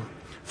for you.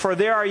 For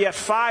there are yet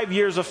 5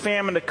 years of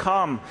famine to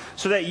come,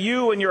 so that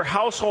you and your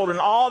household and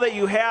all that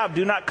you have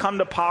do not come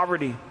to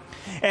poverty.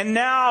 And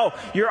now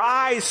your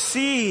eyes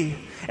see,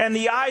 and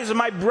the eyes of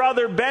my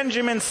brother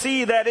Benjamin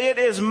see, that it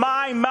is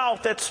my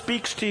mouth that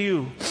speaks to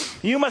you.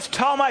 You must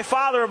tell my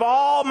father of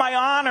all my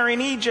honor in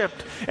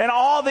Egypt, and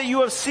all that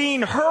you have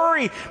seen.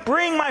 Hurry,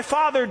 bring my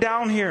father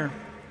down here."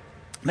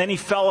 Then he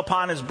fell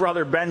upon his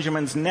brother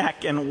Benjamin's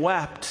neck and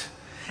wept.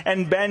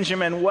 And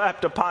Benjamin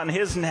wept upon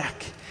his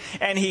neck.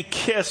 And he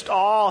kissed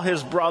all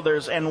his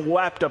brothers and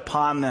wept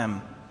upon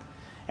them.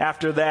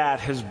 After that,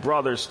 his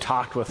brothers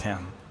talked with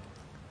him.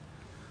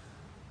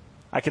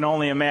 I can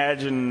only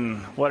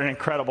imagine what an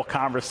incredible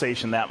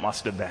conversation that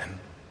must have been.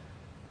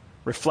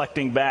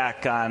 Reflecting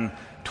back on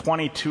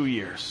 22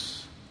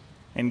 years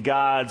and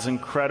God's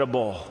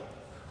incredible,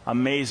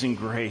 amazing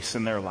grace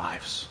in their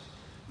lives.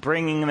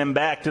 Bringing them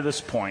back to this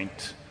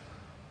point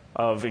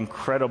of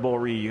incredible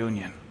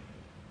reunion.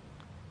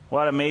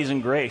 What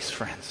amazing grace,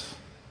 friends.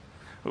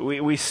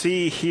 We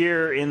see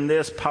here in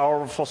this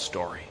powerful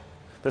story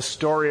The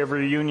story of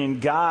reunion,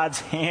 God's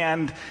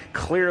hand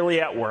clearly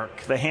at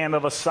work, the hand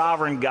of a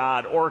sovereign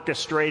God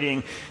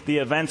orchestrating the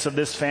events of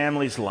this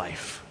family's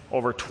life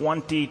over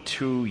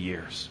 22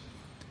 years.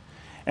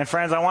 And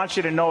friends, I want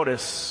you to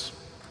notice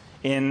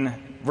in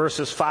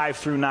verses 5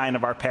 through 9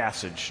 of our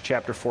passage,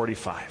 chapter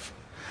 45.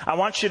 I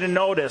want you to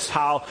notice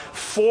how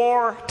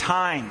 4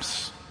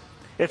 times,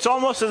 it's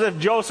almost as if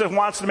Joseph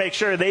wants to make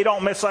sure they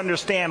don't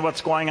misunderstand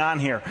what's going on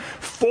here.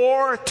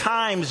 4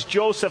 times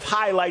Joseph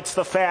highlights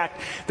the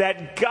fact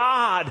that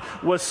God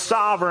was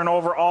sovereign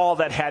over all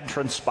that had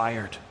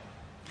transpired.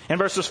 In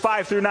verses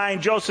 5 through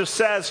 9, Joseph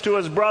says to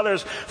his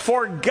brothers,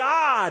 "For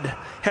God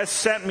has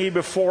sent me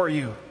before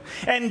you,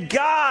 and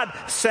God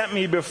sent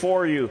me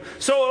before you.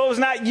 So it was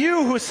not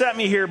you who sent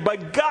me here,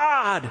 but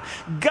God.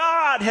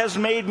 God has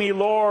made me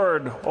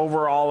Lord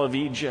over all of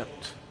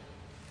Egypt."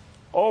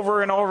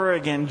 Over and over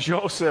again,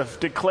 Joseph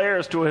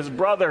declares to his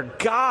brother,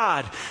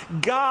 God,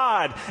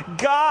 God,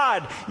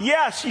 God,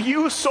 yes,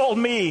 you sold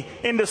me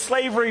into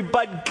slavery,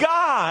 but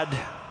God,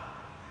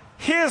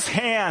 His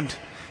hand,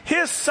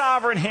 His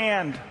sovereign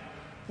hand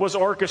was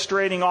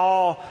orchestrating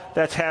all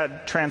that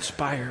had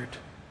transpired.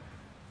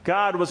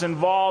 God was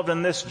involved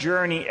in this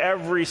journey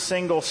every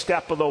single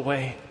step of the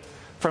way.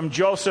 From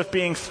Joseph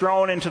being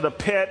thrown into the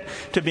pit,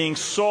 to being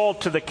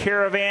sold to the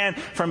caravan,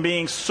 from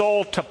being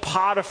sold to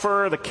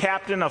Potiphar, the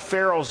captain of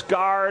Pharaoh's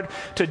guard,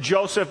 to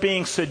Joseph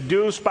being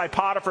seduced by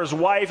Potiphar's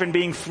wife and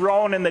being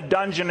thrown in the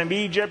dungeon of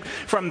Egypt,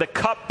 from the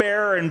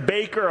cupbearer and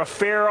baker of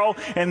Pharaoh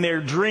and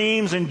their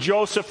dreams, and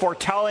Joseph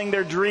foretelling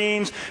their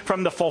dreams,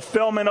 from the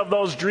fulfillment of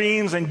those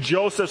dreams and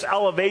Joseph's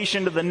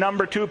elevation to the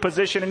number 2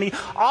 position. And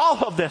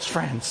all of this,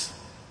 friends,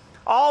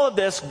 all of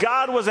this,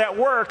 God was at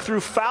work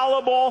through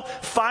fallible,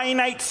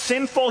 finite,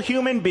 sinful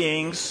human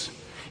beings,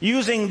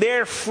 using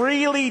their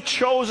freely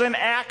chosen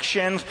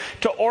actions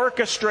to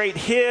orchestrate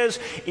His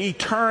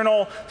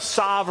eternal,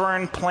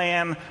 sovereign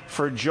plan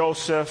for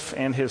Joseph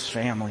and his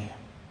family.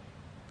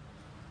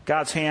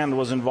 God's hand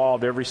was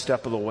involved every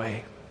step of the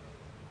way.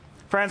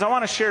 Friends, I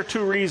want to share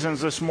 2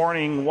 reasons this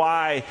morning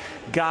why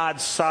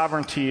God's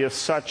sovereignty is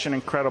such an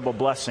incredible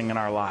blessing in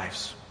our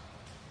lives.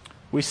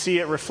 We see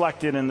it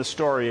reflected in the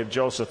story of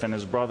Joseph and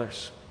his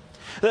brothers.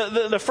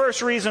 The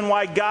first reason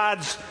why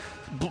God's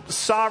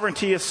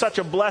sovereignty is such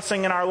a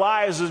blessing in our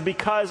lives is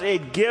because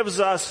it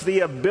gives us the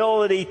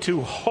ability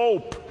to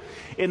hope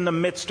in the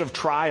midst of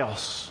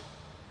trials.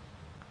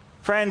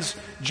 Friends,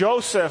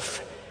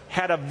 Joseph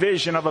had a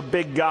vision of a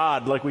big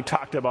God like we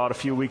talked about a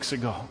few weeks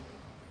ago.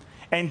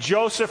 And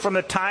Joseph, from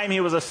the time he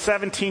was a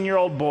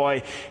 17-year-old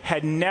boy,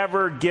 had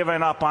never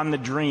given up on the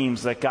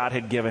dreams that God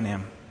had given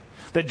him.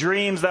 The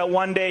dreams that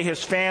one day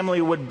his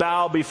family would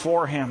bow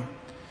before him.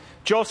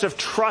 Joseph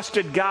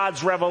trusted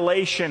God's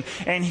revelation,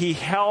 and he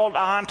held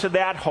on to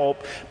that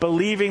hope,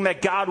 believing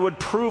that God would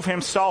prove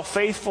Himself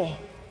faithful.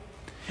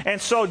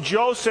 And so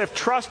Joseph,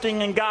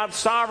 trusting in God's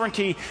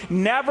sovereignty,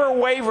 never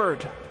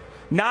wavered.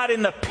 Not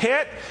in the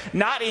pit,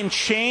 not in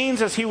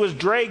chains as he was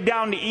dragged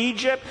down to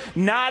Egypt,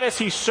 not as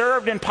he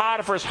served in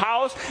Potiphar's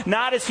house,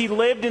 not as he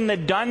lived in the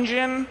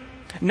dungeon,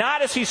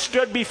 not as he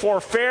stood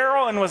before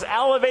Pharaoh and was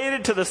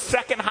elevated to the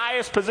second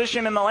highest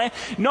position in the land.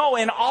 No,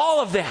 in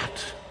all of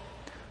that,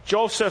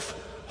 Joseph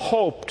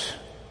hoped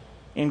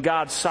in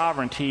God's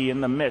sovereignty in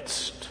the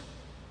midst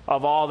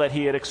of all that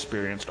he had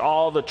experienced,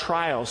 all the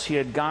trials he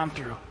had gone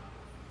through.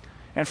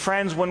 And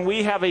friends, when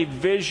we have a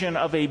vision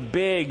of a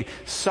big,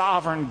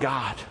 sovereign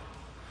God,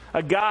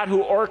 a God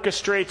who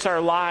orchestrates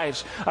our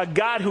lives, a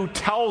God who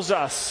tells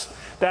us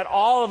that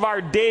all of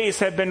our days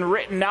have been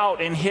written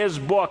out in His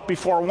book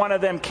before one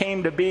of them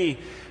came to be.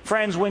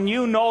 Friends, when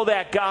you know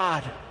that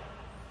God,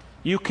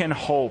 you can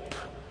hope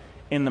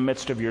in the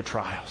midst of your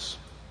trials.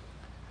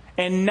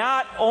 And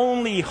not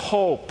only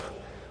hope,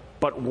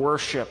 but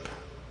worship.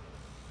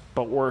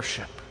 But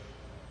worship.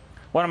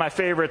 One of my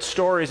favorite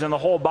stories in the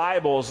whole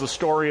Bible is the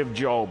story of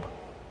Job.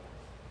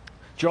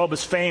 Job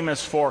is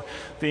famous for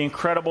the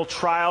incredible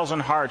trials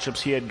and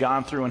hardships he had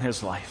gone through in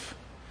his life.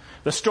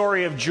 The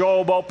story of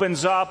Job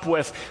opens up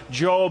with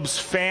Job's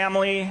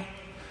family.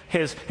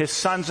 His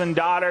sons and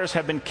daughters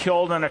have been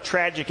killed in a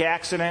tragic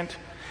accident.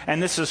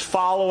 And this is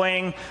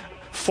following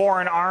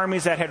foreign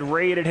armies that had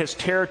raided his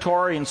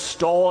territory and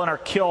stolen or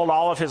killed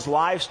all of his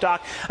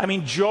livestock. I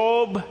mean,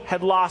 Job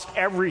had lost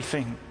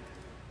everything.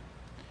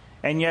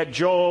 And yet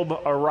Job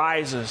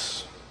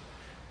arises.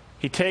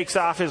 He takes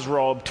off his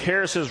robe,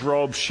 tears his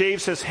robe,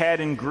 shaves his head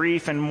in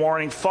grief and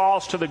mourning,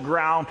 falls to the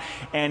ground,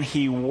 and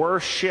he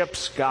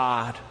worships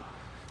God,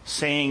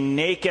 saying,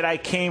 "Naked I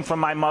came from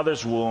my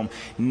mother's womb,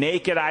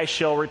 naked I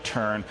shall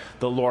return.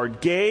 The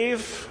Lord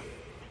gave,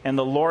 and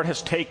the Lord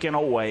has taken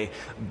away.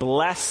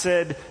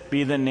 Blessed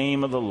be the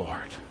name of the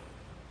Lord."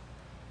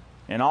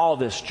 In all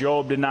this,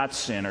 Job did not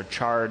sin or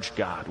charge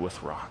God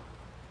with wrong.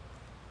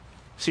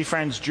 See,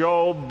 friends,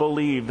 Job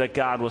believed that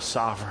God was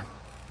sovereign.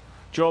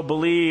 Job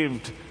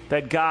believed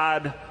that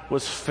God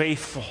was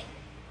faithful.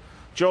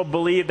 Job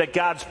believed that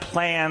God's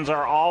plans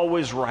are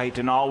always right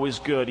and always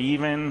good,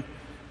 even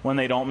when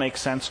they don't make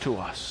sense to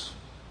us.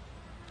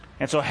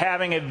 And so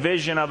having a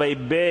vision of a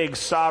big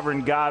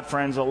sovereign God,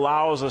 friends,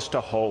 allows us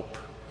to hope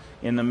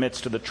in the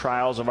midst of the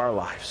trials of our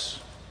lives.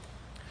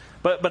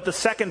 But the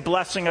second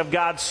blessing of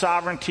God's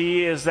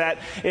sovereignty is that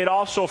it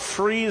also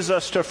frees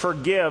us to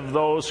forgive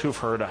those who've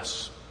hurt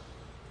us.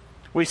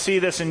 We see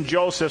this in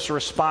Joseph's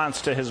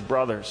response to his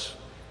brothers.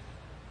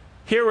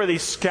 Here were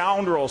these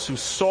scoundrels who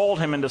sold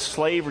him into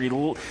slavery,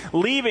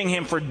 leaving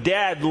him for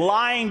dead,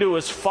 lying to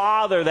his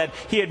father that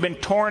he had been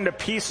torn to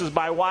pieces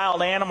by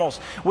wild animals.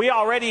 We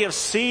already have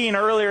seen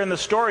earlier in the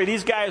story,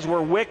 these guys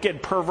were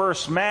wicked,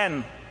 perverse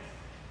men.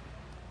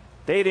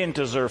 They didn't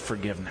deserve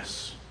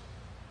forgiveness.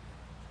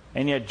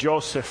 And yet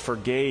Joseph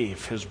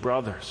forgave his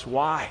brothers.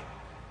 Why?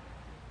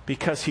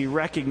 Because he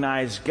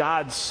recognized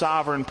God's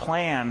sovereign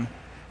plan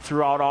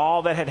throughout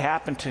all that had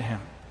happened to him.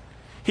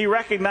 He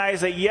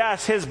recognized that,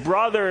 yes, his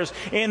brothers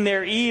in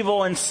their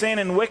evil and sin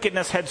and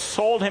wickedness had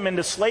sold him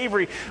into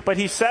slavery, but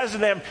he says to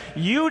them,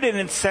 you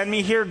didn't send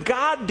me here,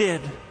 God did.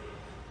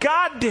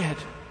 God did.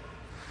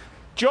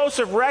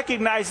 Joseph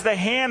recognized the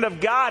hand of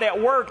God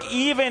at work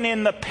even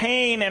in the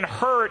pain and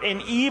hurt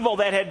and evil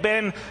that had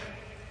been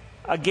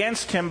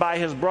against him by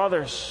his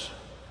brothers.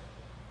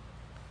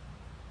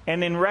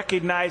 And in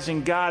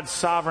recognizing God's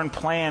sovereign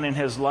plan in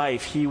his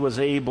life, he was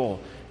able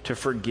to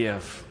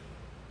forgive.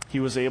 He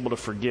was able to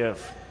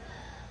forgive.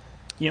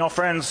 You know,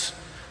 friends,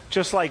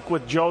 just like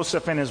with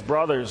Joseph and his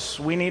brothers,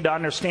 we need to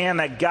understand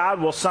that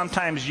God will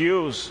sometimes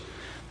use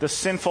the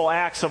sinful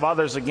acts of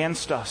others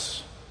against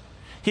us.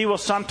 He will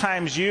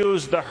sometimes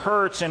use the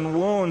hurts and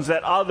wounds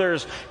that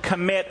others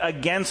commit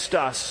against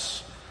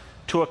us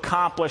to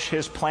accomplish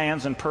his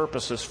plans and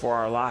purposes for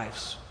our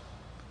lives.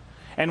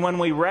 And when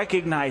we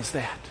recognize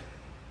that,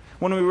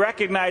 when we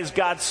recognize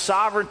God's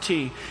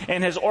sovereignty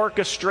and his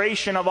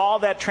orchestration of all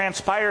that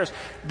transpires,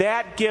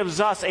 that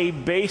gives us a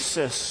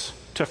basis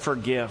to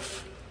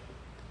forgive.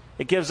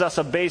 It gives us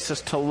a basis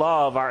to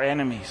love our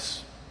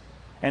enemies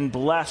and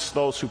bless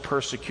those who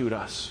persecute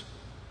us.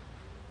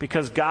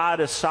 Because God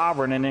is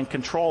sovereign and in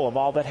control of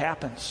all that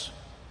happens.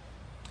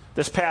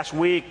 This past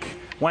week,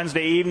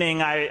 Wednesday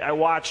evening, I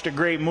watched a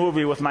great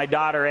movie with my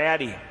daughter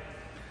Addie.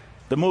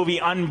 The movie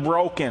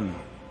Unbroken.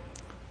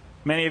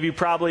 Many of you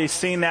probably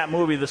seen that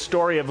movie, the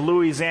story of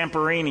Louis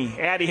Zamperini.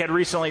 Addie had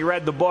recently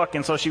read the book,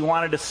 and so she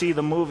wanted to see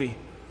the movie.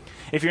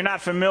 If you're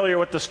not familiar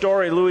with the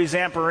story, Louis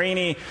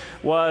Zamperini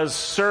was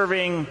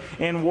serving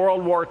in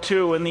World War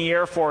II in the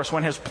Air Force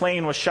when his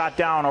plane was shot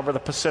down over the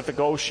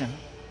Pacific Ocean.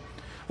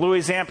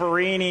 Louis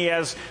Zamperini,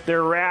 as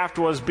their raft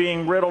was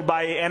being riddled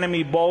by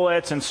enemy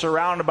bullets and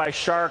surrounded by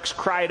sharks,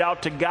 cried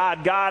out to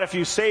God, God, if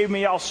you save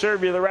me, I'll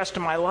serve you the rest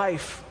of my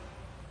life.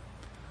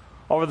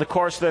 Over the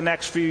course of the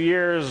next few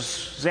years,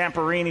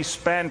 Zamperini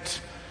spent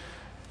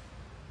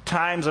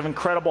times of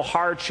incredible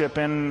hardship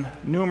in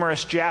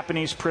numerous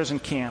Japanese prison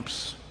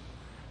camps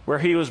where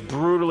he was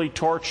brutally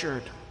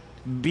tortured,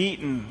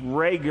 beaten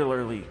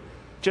regularly,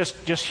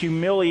 just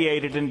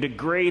humiliated and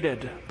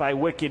degraded by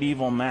wicked,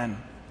 evil men.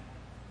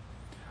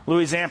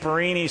 Louis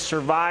Zamperini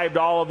survived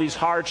all of these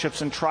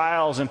hardships and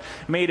trials and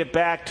made it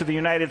back to the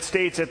United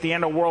States at the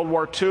end of World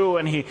War II,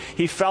 and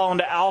he fell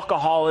into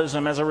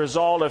alcoholism as a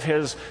result of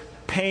his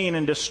pain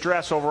and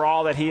distress over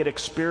all that he had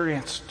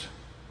experienced.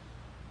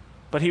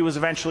 But he was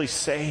eventually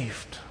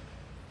saved.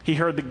 He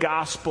heard the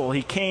gospel.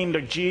 He came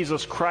to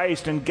Jesus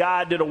Christ, and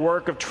God did a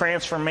work of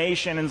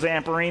transformation in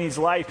Zamperini's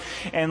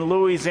life. And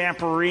Louis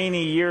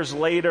Zamperini, years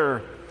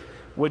later,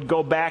 would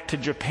go back to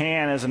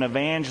Japan as an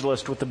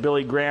evangelist with the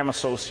Billy Graham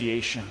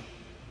Association.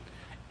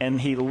 And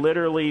he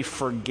literally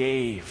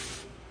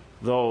forgave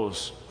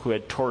those who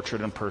had tortured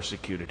and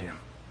persecuted him.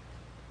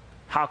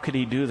 How could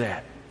he do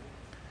that?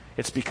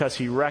 It's because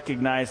he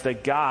recognized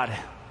that God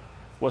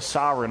was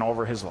sovereign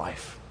over his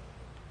life.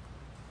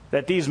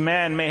 That these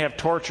men may have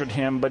tortured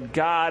him, but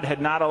God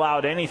had not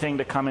allowed anything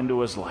to come into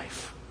his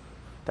life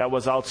that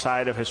was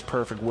outside of his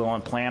perfect will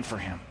and plan for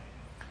him.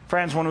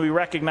 Friends, when we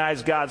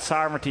recognize God's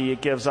sovereignty, it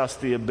gives us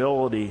the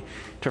ability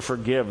to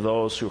forgive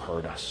those who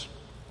hurt us.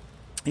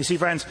 You see,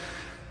 friends,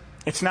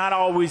 it's not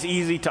always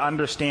easy to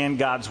understand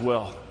God's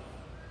will.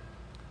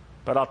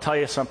 But I'll tell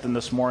you something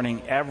this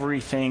morning,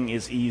 everything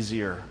is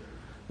easier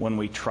when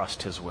we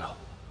trust his will.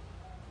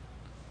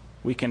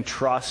 We can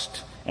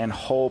trust and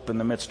hope in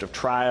the midst of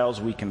trials.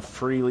 We can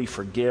freely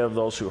forgive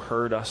those who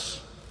hurt us.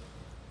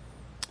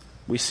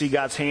 We see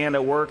God's hand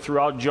at work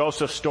throughout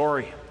Joseph's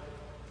story.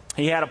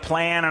 He had a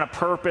plan and a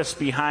purpose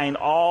behind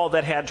all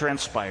that had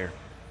transpired.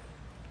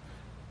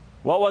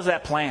 What was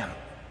that plan?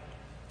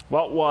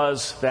 What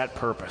was that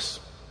purpose?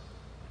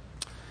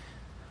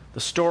 The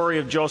story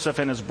of Joseph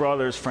and his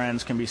brothers,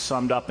 friends, can be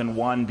summed up in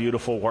one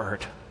beautiful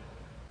word: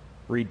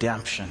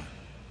 redemption.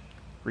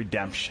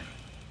 Redemption.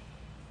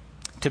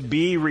 To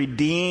be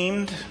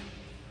redeemed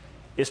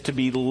is to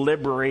be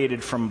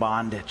liberated from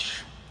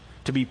bondage,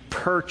 to be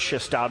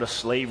purchased out of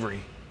slavery.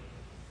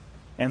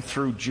 And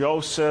through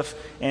Joseph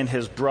and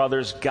his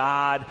brothers,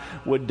 God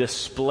would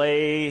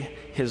display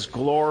his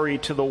glory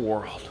to the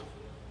world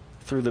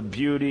through the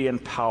beauty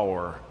and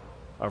power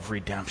of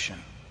redemption.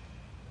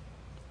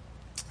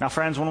 Now,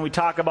 friends, when we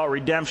talk about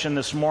redemption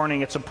this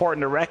morning, it's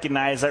important to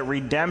recognize that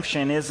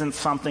redemption isn't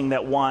something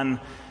that one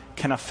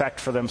can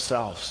effect for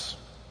themselves.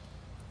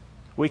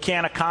 We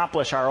can't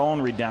accomplish our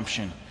own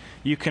redemption.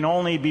 You can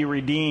only be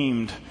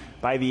redeemed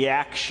by the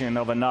action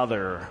of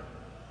another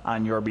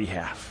on your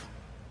behalf.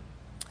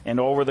 And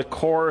over the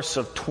course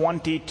of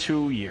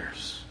 22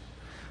 years,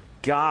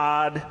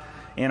 God,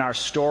 in our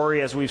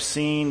story, as we've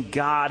seen,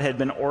 God had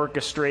been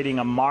orchestrating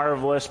a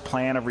marvelous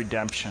plan of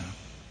redemption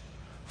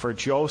for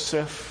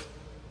Joseph,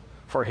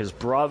 for his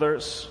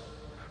brothers,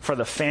 for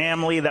the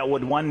family that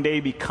would one day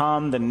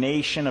become the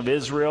nation of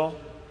Israel,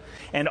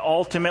 and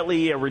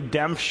ultimately a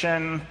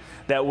redemption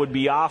that would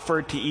be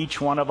offered to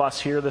each one of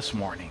us here this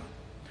morning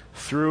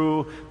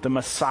through the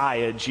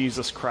Messiah,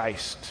 Jesus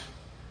Christ,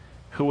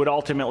 who would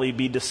ultimately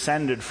be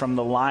descended from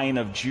the line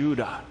of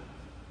Judah,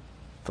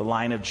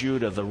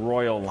 the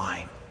royal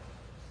line.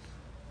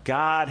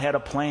 God had a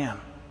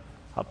plan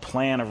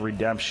of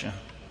redemption.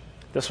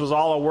 This was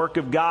all a work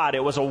of God.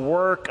 It was a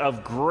work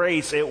of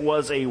grace. It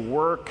was a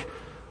work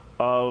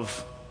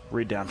of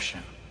redemption.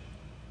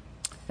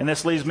 And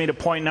this leads me to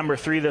point number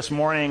 3 this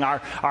morning,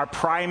 our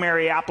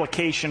primary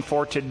application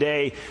for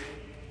today.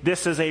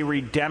 This is a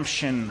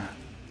redemption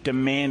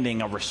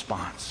demanding a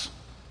response.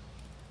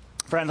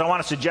 Friends, I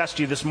want to suggest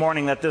to you this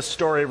morning that this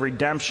story of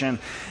redemption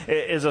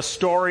is a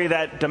story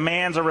that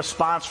demands a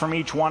response from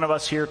each one of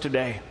us here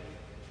today.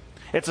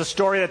 It's a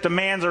story that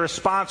demands a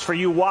response for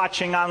you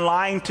watching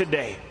online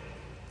today.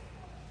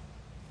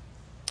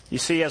 You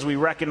see, as we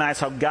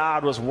recognize how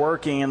God was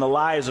working in the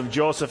lives of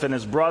Joseph and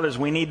his brothers,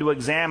 we need to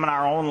examine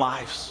our own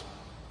lives.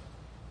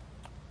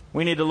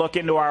 We need to look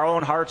into our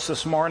own hearts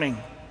this morning.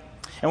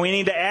 And we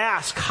need to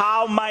ask,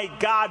 how might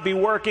God be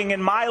working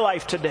in my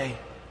life today?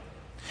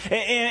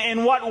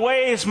 In what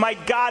ways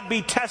might God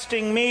be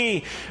testing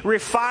me,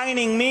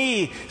 refining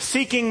me,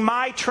 seeking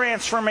my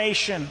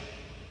transformation?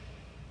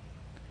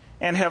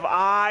 And have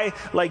I,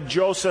 like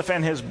Joseph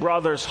and his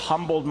brothers,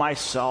 humbled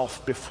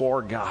myself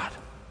before God,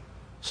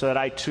 so that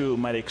I too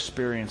might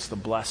experience the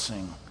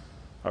blessing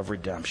of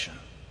redemption?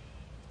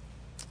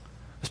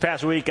 This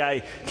past week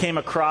I came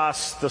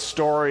across the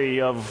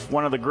story of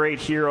one of the great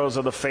heroes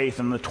of the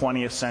faith in the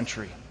 20th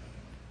century.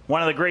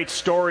 One of the great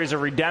stories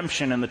of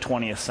redemption in the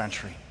 20th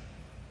century.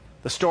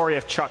 The story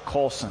of Chuck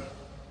Colson.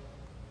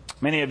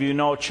 Many of you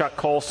know Chuck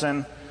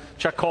Colson.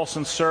 Chuck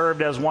Colson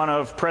served as one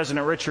of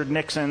President Richard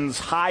Nixon's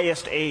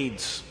highest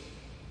aides.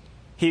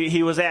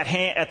 He was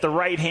at the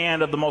right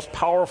hand of the most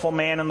powerful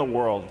man in the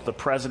world, the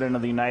President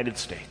of the United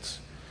States.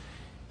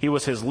 He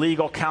was his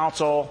legal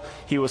counsel.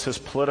 He was his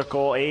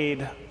political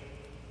aide.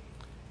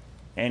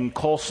 And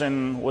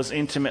Colson was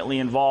intimately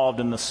involved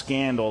in the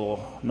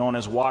scandal known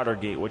as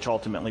Watergate, which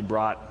ultimately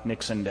brought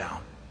Nixon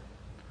down.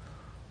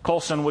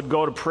 Colson would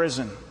go to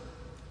prison,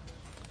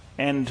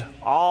 and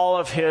all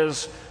of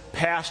his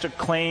past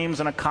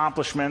claims and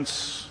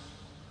accomplishments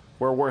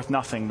were worth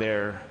nothing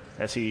there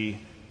as he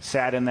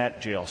sat in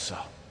that jail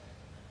cell.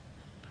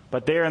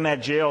 But there in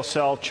that jail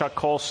cell, Chuck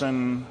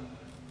Colson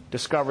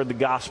discovered the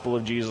gospel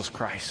of Jesus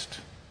Christ.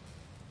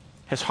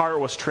 His heart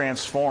was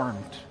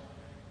transformed.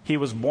 He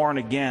was born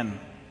again.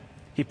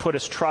 He put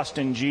his trust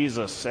in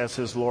Jesus as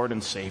his Lord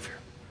and Savior.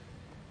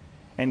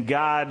 And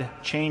God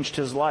changed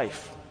his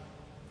life.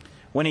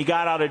 When he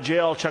got out of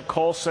jail, Chuck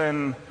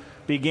Colson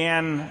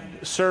began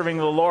serving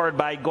the Lord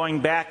by going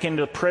back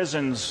into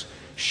prisons,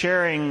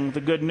 sharing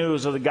the good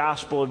news of the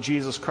gospel of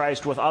Jesus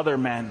Christ with other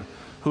men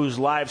whose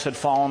lives had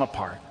fallen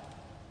apart,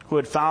 who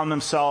had found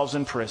themselves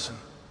in prison,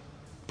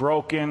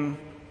 broken,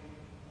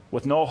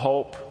 with no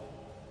hope,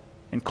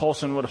 and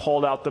Colson would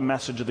hold out the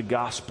message of the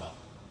gospel.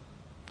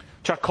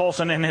 Chuck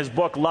Colson, in his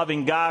book,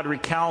 Loving God,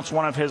 recounts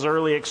one of his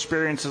early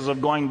experiences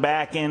of going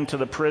back into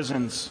the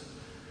prisons.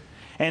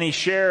 And he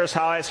shares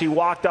how as he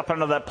walked up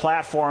onto that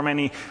platform and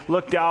he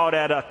looked out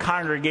at a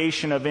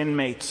congregation of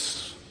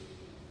inmates,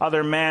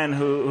 other men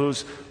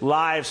whose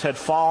lives had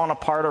fallen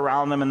apart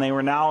around them and they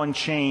were now in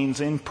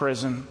chains in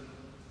prison,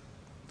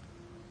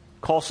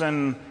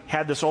 Colson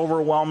had this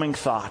overwhelming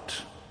thought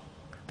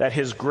that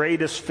his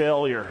greatest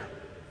failure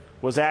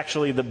was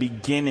actually the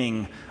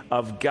beginning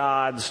of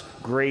God's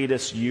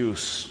greatest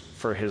use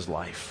for his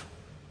life.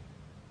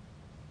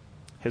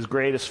 His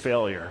greatest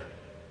failure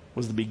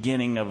was the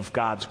beginning of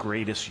God's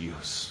greatest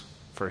use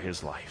for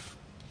his life.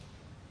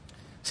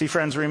 See,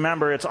 friends,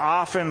 remember, it's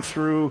often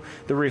through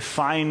the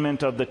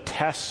refinement of the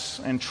tests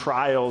and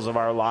trials of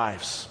our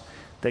lives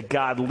that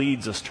God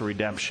leads us to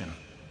redemption,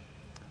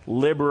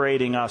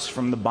 liberating us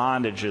from the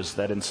bondages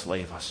that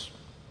enslave us.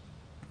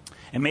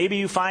 And maybe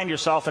you find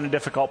yourself in a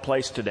difficult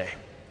place today.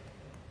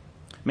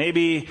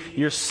 Maybe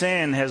your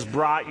sin has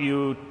brought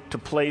you to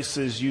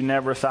places you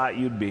never thought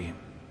you'd be.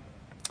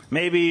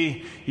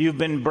 Maybe you've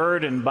been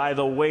burdened by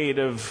the weight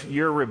of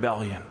your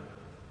rebellion,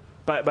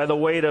 by the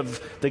weight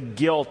of the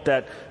guilt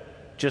that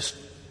just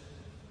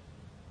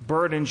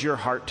burdens your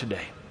heart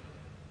today.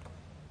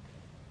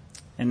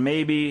 And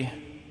maybe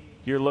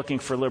you're looking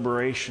for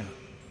liberation.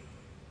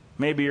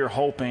 Maybe you're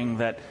hoping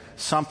that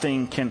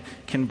something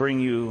can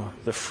bring you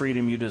the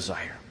freedom you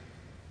desire.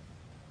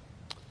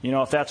 You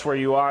know, if that's where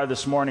you are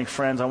this morning,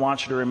 friends, I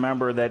want you to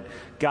remember that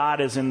God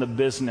is in the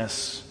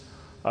business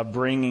of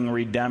bringing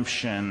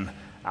redemption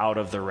out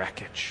of the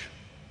wreckage.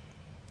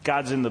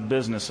 God's in the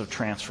business of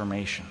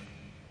transformation.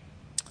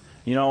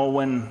 You know,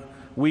 when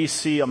we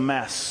see a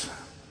mess,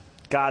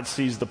 God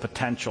sees the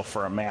potential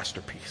for a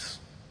masterpiece.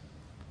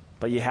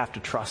 But you have to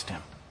trust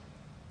Him.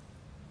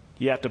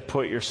 You have to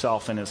put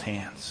yourself in His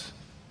hands.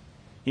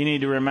 You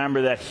need to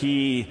remember that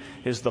He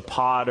is the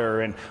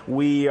potter and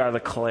we are the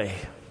clay.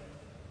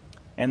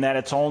 And that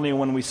it's only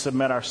when we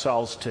submit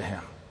ourselves to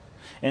Him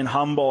and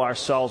humble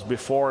ourselves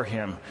before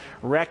Him,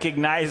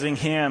 recognizing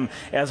Him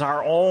as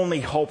our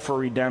only hope for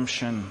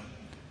redemption,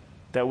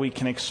 that we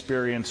can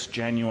experience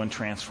genuine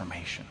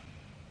transformation.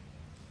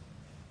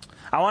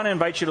 I want to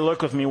invite you to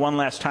look with me one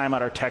last time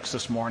at our text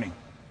this morning.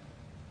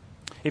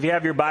 If you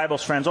have your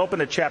Bibles, friends, open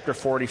to chapter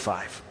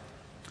 45.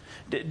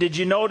 Did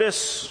you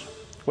notice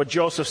what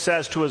Joseph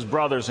says to his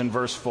brothers in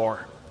verse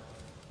 4?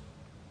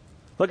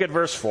 Look at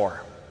verse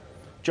 4.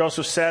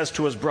 Joseph says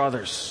to his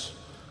brothers,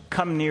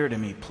 "Come near to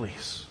me,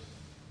 please.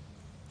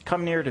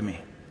 Come near to me."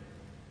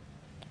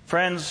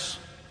 Friends,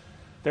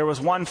 there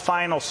was one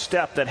final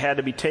step that had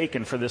to be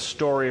taken for this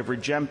story of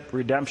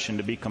redemption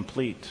to be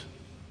complete.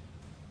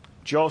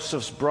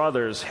 Joseph's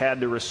brothers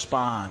had to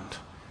respond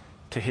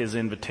to his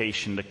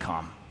invitation to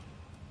come.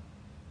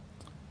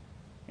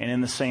 And in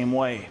the same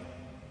way,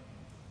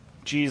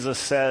 Jesus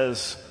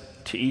says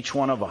to each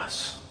one of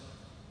us,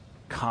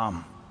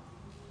 "Come."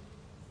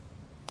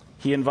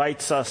 He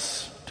invites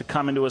us to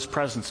come into His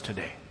presence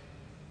today.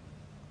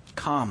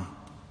 Come.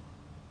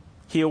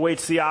 He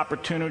awaits the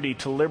opportunity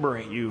to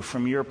liberate you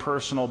from your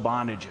personal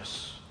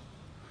bondages.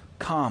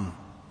 Come.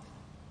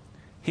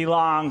 He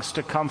longs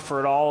to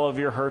comfort all of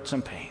your hurts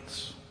and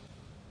pains.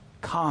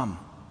 Come.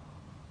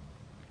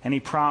 And He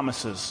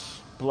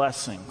promises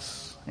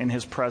blessings in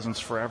His presence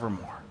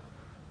forevermore.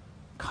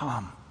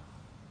 Come.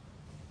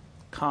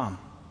 Come.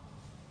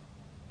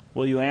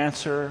 Will you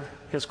answer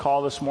His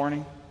call this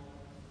morning?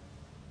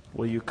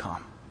 Will you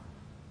come?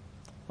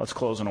 Let's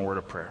close in a word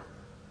of prayer.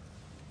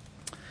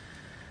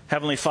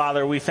 Heavenly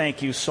Father, we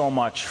thank You so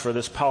much for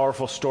this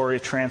powerful story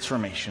of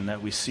transformation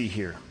that we see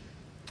here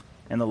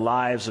in the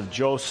lives of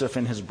Joseph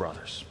and his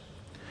brothers.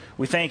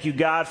 We thank You,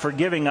 God, for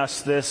giving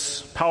us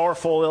this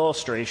powerful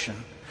illustration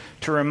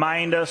to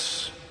remind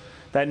us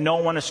that no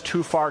one is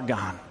too far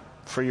gone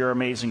for Your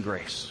amazing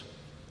grace.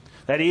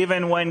 That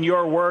even when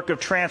Your work of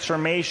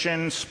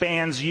transformation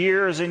spans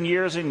years and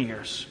years and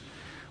years,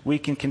 we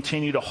can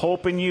continue to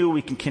hope in You,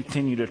 we can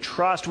continue to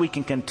trust, we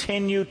can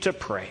continue to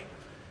pray,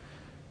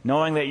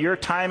 knowing that Your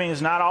timing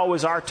is not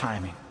always our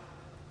timing,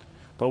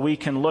 but we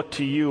can look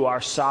to You, our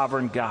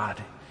sovereign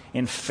God,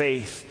 in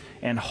faith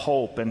and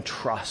hope and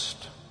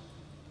trust.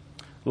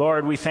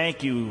 Lord, we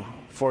thank You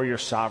for Your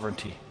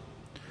sovereignty.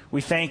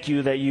 We thank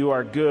You that You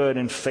are good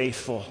and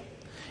faithful,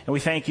 and we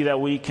thank You that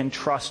we can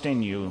trust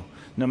in You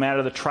no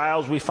matter the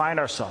trials we find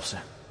ourselves in.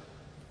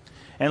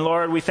 And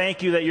Lord, we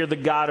thank You that You're the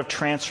God of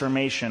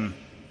transformation,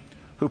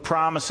 who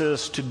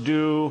promises to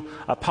do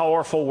a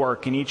powerful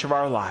work in each of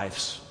our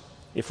lives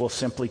if we'll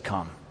simply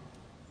come.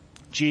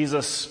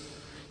 Jesus,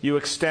 You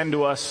extend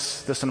to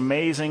us this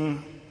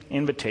amazing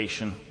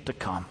invitation to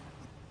come.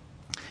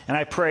 And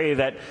I pray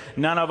that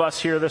none of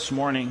us here this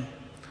morning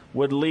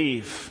would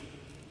leave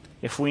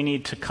if we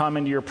need to come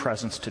into Your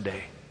presence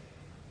today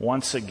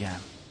once again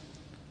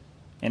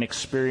and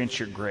experience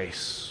Your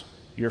grace,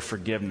 Your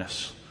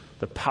forgiveness,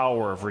 the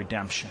power of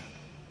redemption.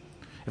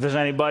 If there's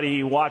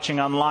anybody watching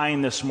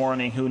online this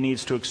morning who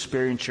needs to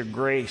experience Your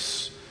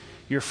grace,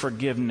 Your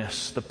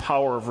forgiveness, the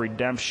power of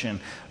redemption,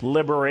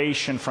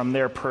 liberation from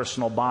their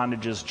personal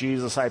bondages,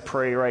 Jesus, I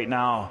pray right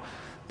now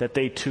that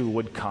they too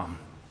would come.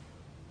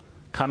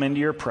 Come into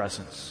Your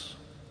presence,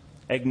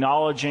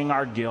 acknowledging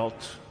our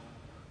guilt,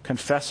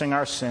 confessing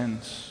our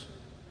sins,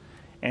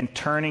 and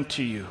turning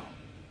to You,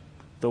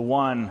 the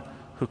one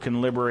who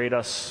can liberate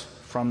us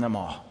from them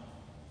all.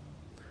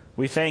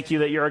 We thank You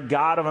that You're a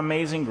God of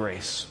amazing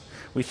grace.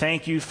 We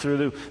thank You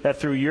that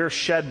through Your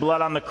shed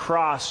blood on the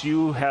cross,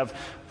 You have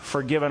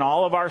forgiven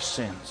all of our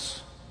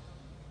sins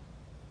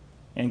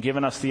and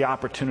given us the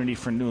opportunity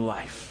for new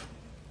life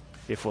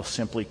if we'll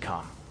simply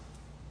come.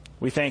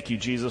 We thank You,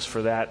 Jesus,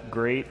 for that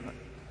great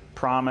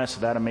promise,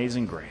 that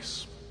amazing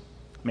grace.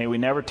 May we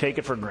never take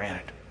it for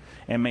granted,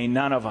 and may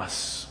none of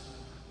us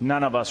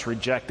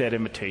reject that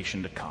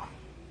invitation to come.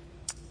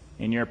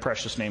 In Your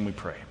precious name we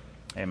pray.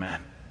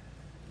 Amen.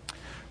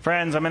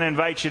 Friends, I'm going to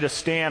invite you to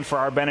stand for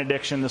our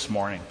benediction this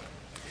morning.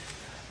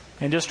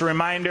 And just a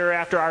reminder,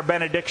 after our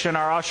benediction,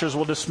 our ushers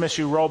will dismiss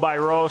you row by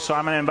row, so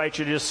I'm going to invite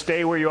you to just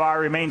stay where you are,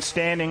 remain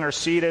standing or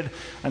seated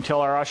until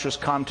our ushers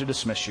come to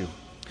dismiss you.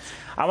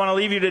 I want to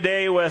leave you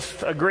today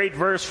with a great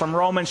verse from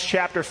Romans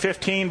chapter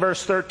 15,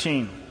 verse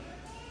 13.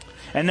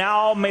 And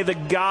now may the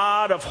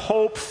God of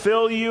hope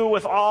fill you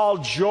with all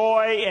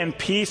joy and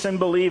peace in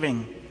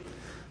believing,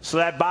 so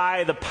that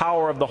by the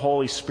power of the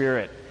Holy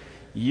Spirit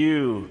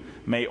you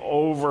may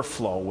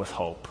overflow with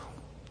hope.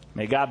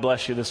 May God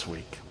bless you this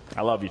week.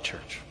 I love you,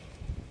 church.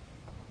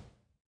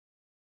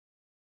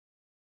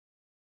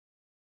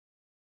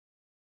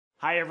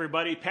 Hi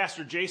everybody,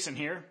 Pastor Jason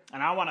here,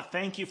 and I want to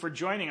thank you for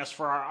joining us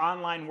for our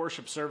online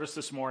worship service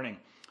this morning.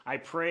 I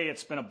pray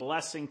it's been a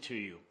blessing to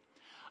you.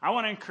 I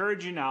want to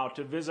encourage you now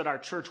to visit our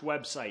church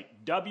website,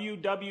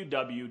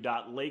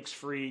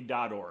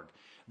 www.lakesfree.org.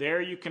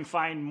 There you can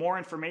find more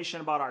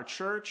information about our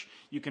church,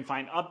 you can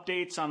find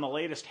updates on the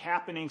latest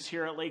happenings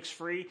here at Lakes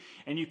Free,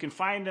 and you can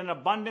find an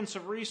abundance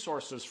of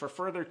resources for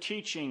further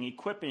teaching,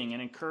 equipping,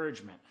 and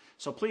encouragement.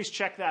 So please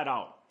check that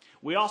out.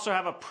 We also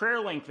have a prayer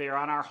link there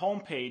on our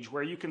homepage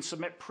where you can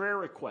submit prayer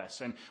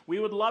requests, and we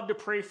would love to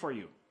pray for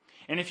you.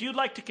 And if you'd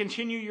like to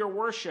continue your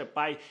worship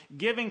by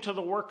giving to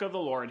the work of the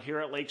Lord here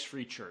at Lakes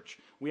Free Church,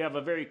 we have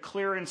a very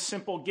clear and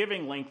simple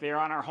giving link there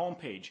on our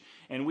homepage,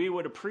 and we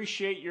would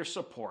appreciate your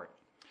support.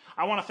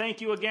 I want to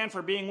thank you again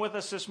for being with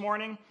us this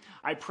morning.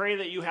 I pray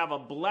that you have a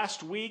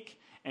blessed week,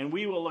 and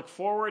we will look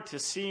forward to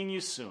seeing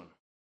you soon.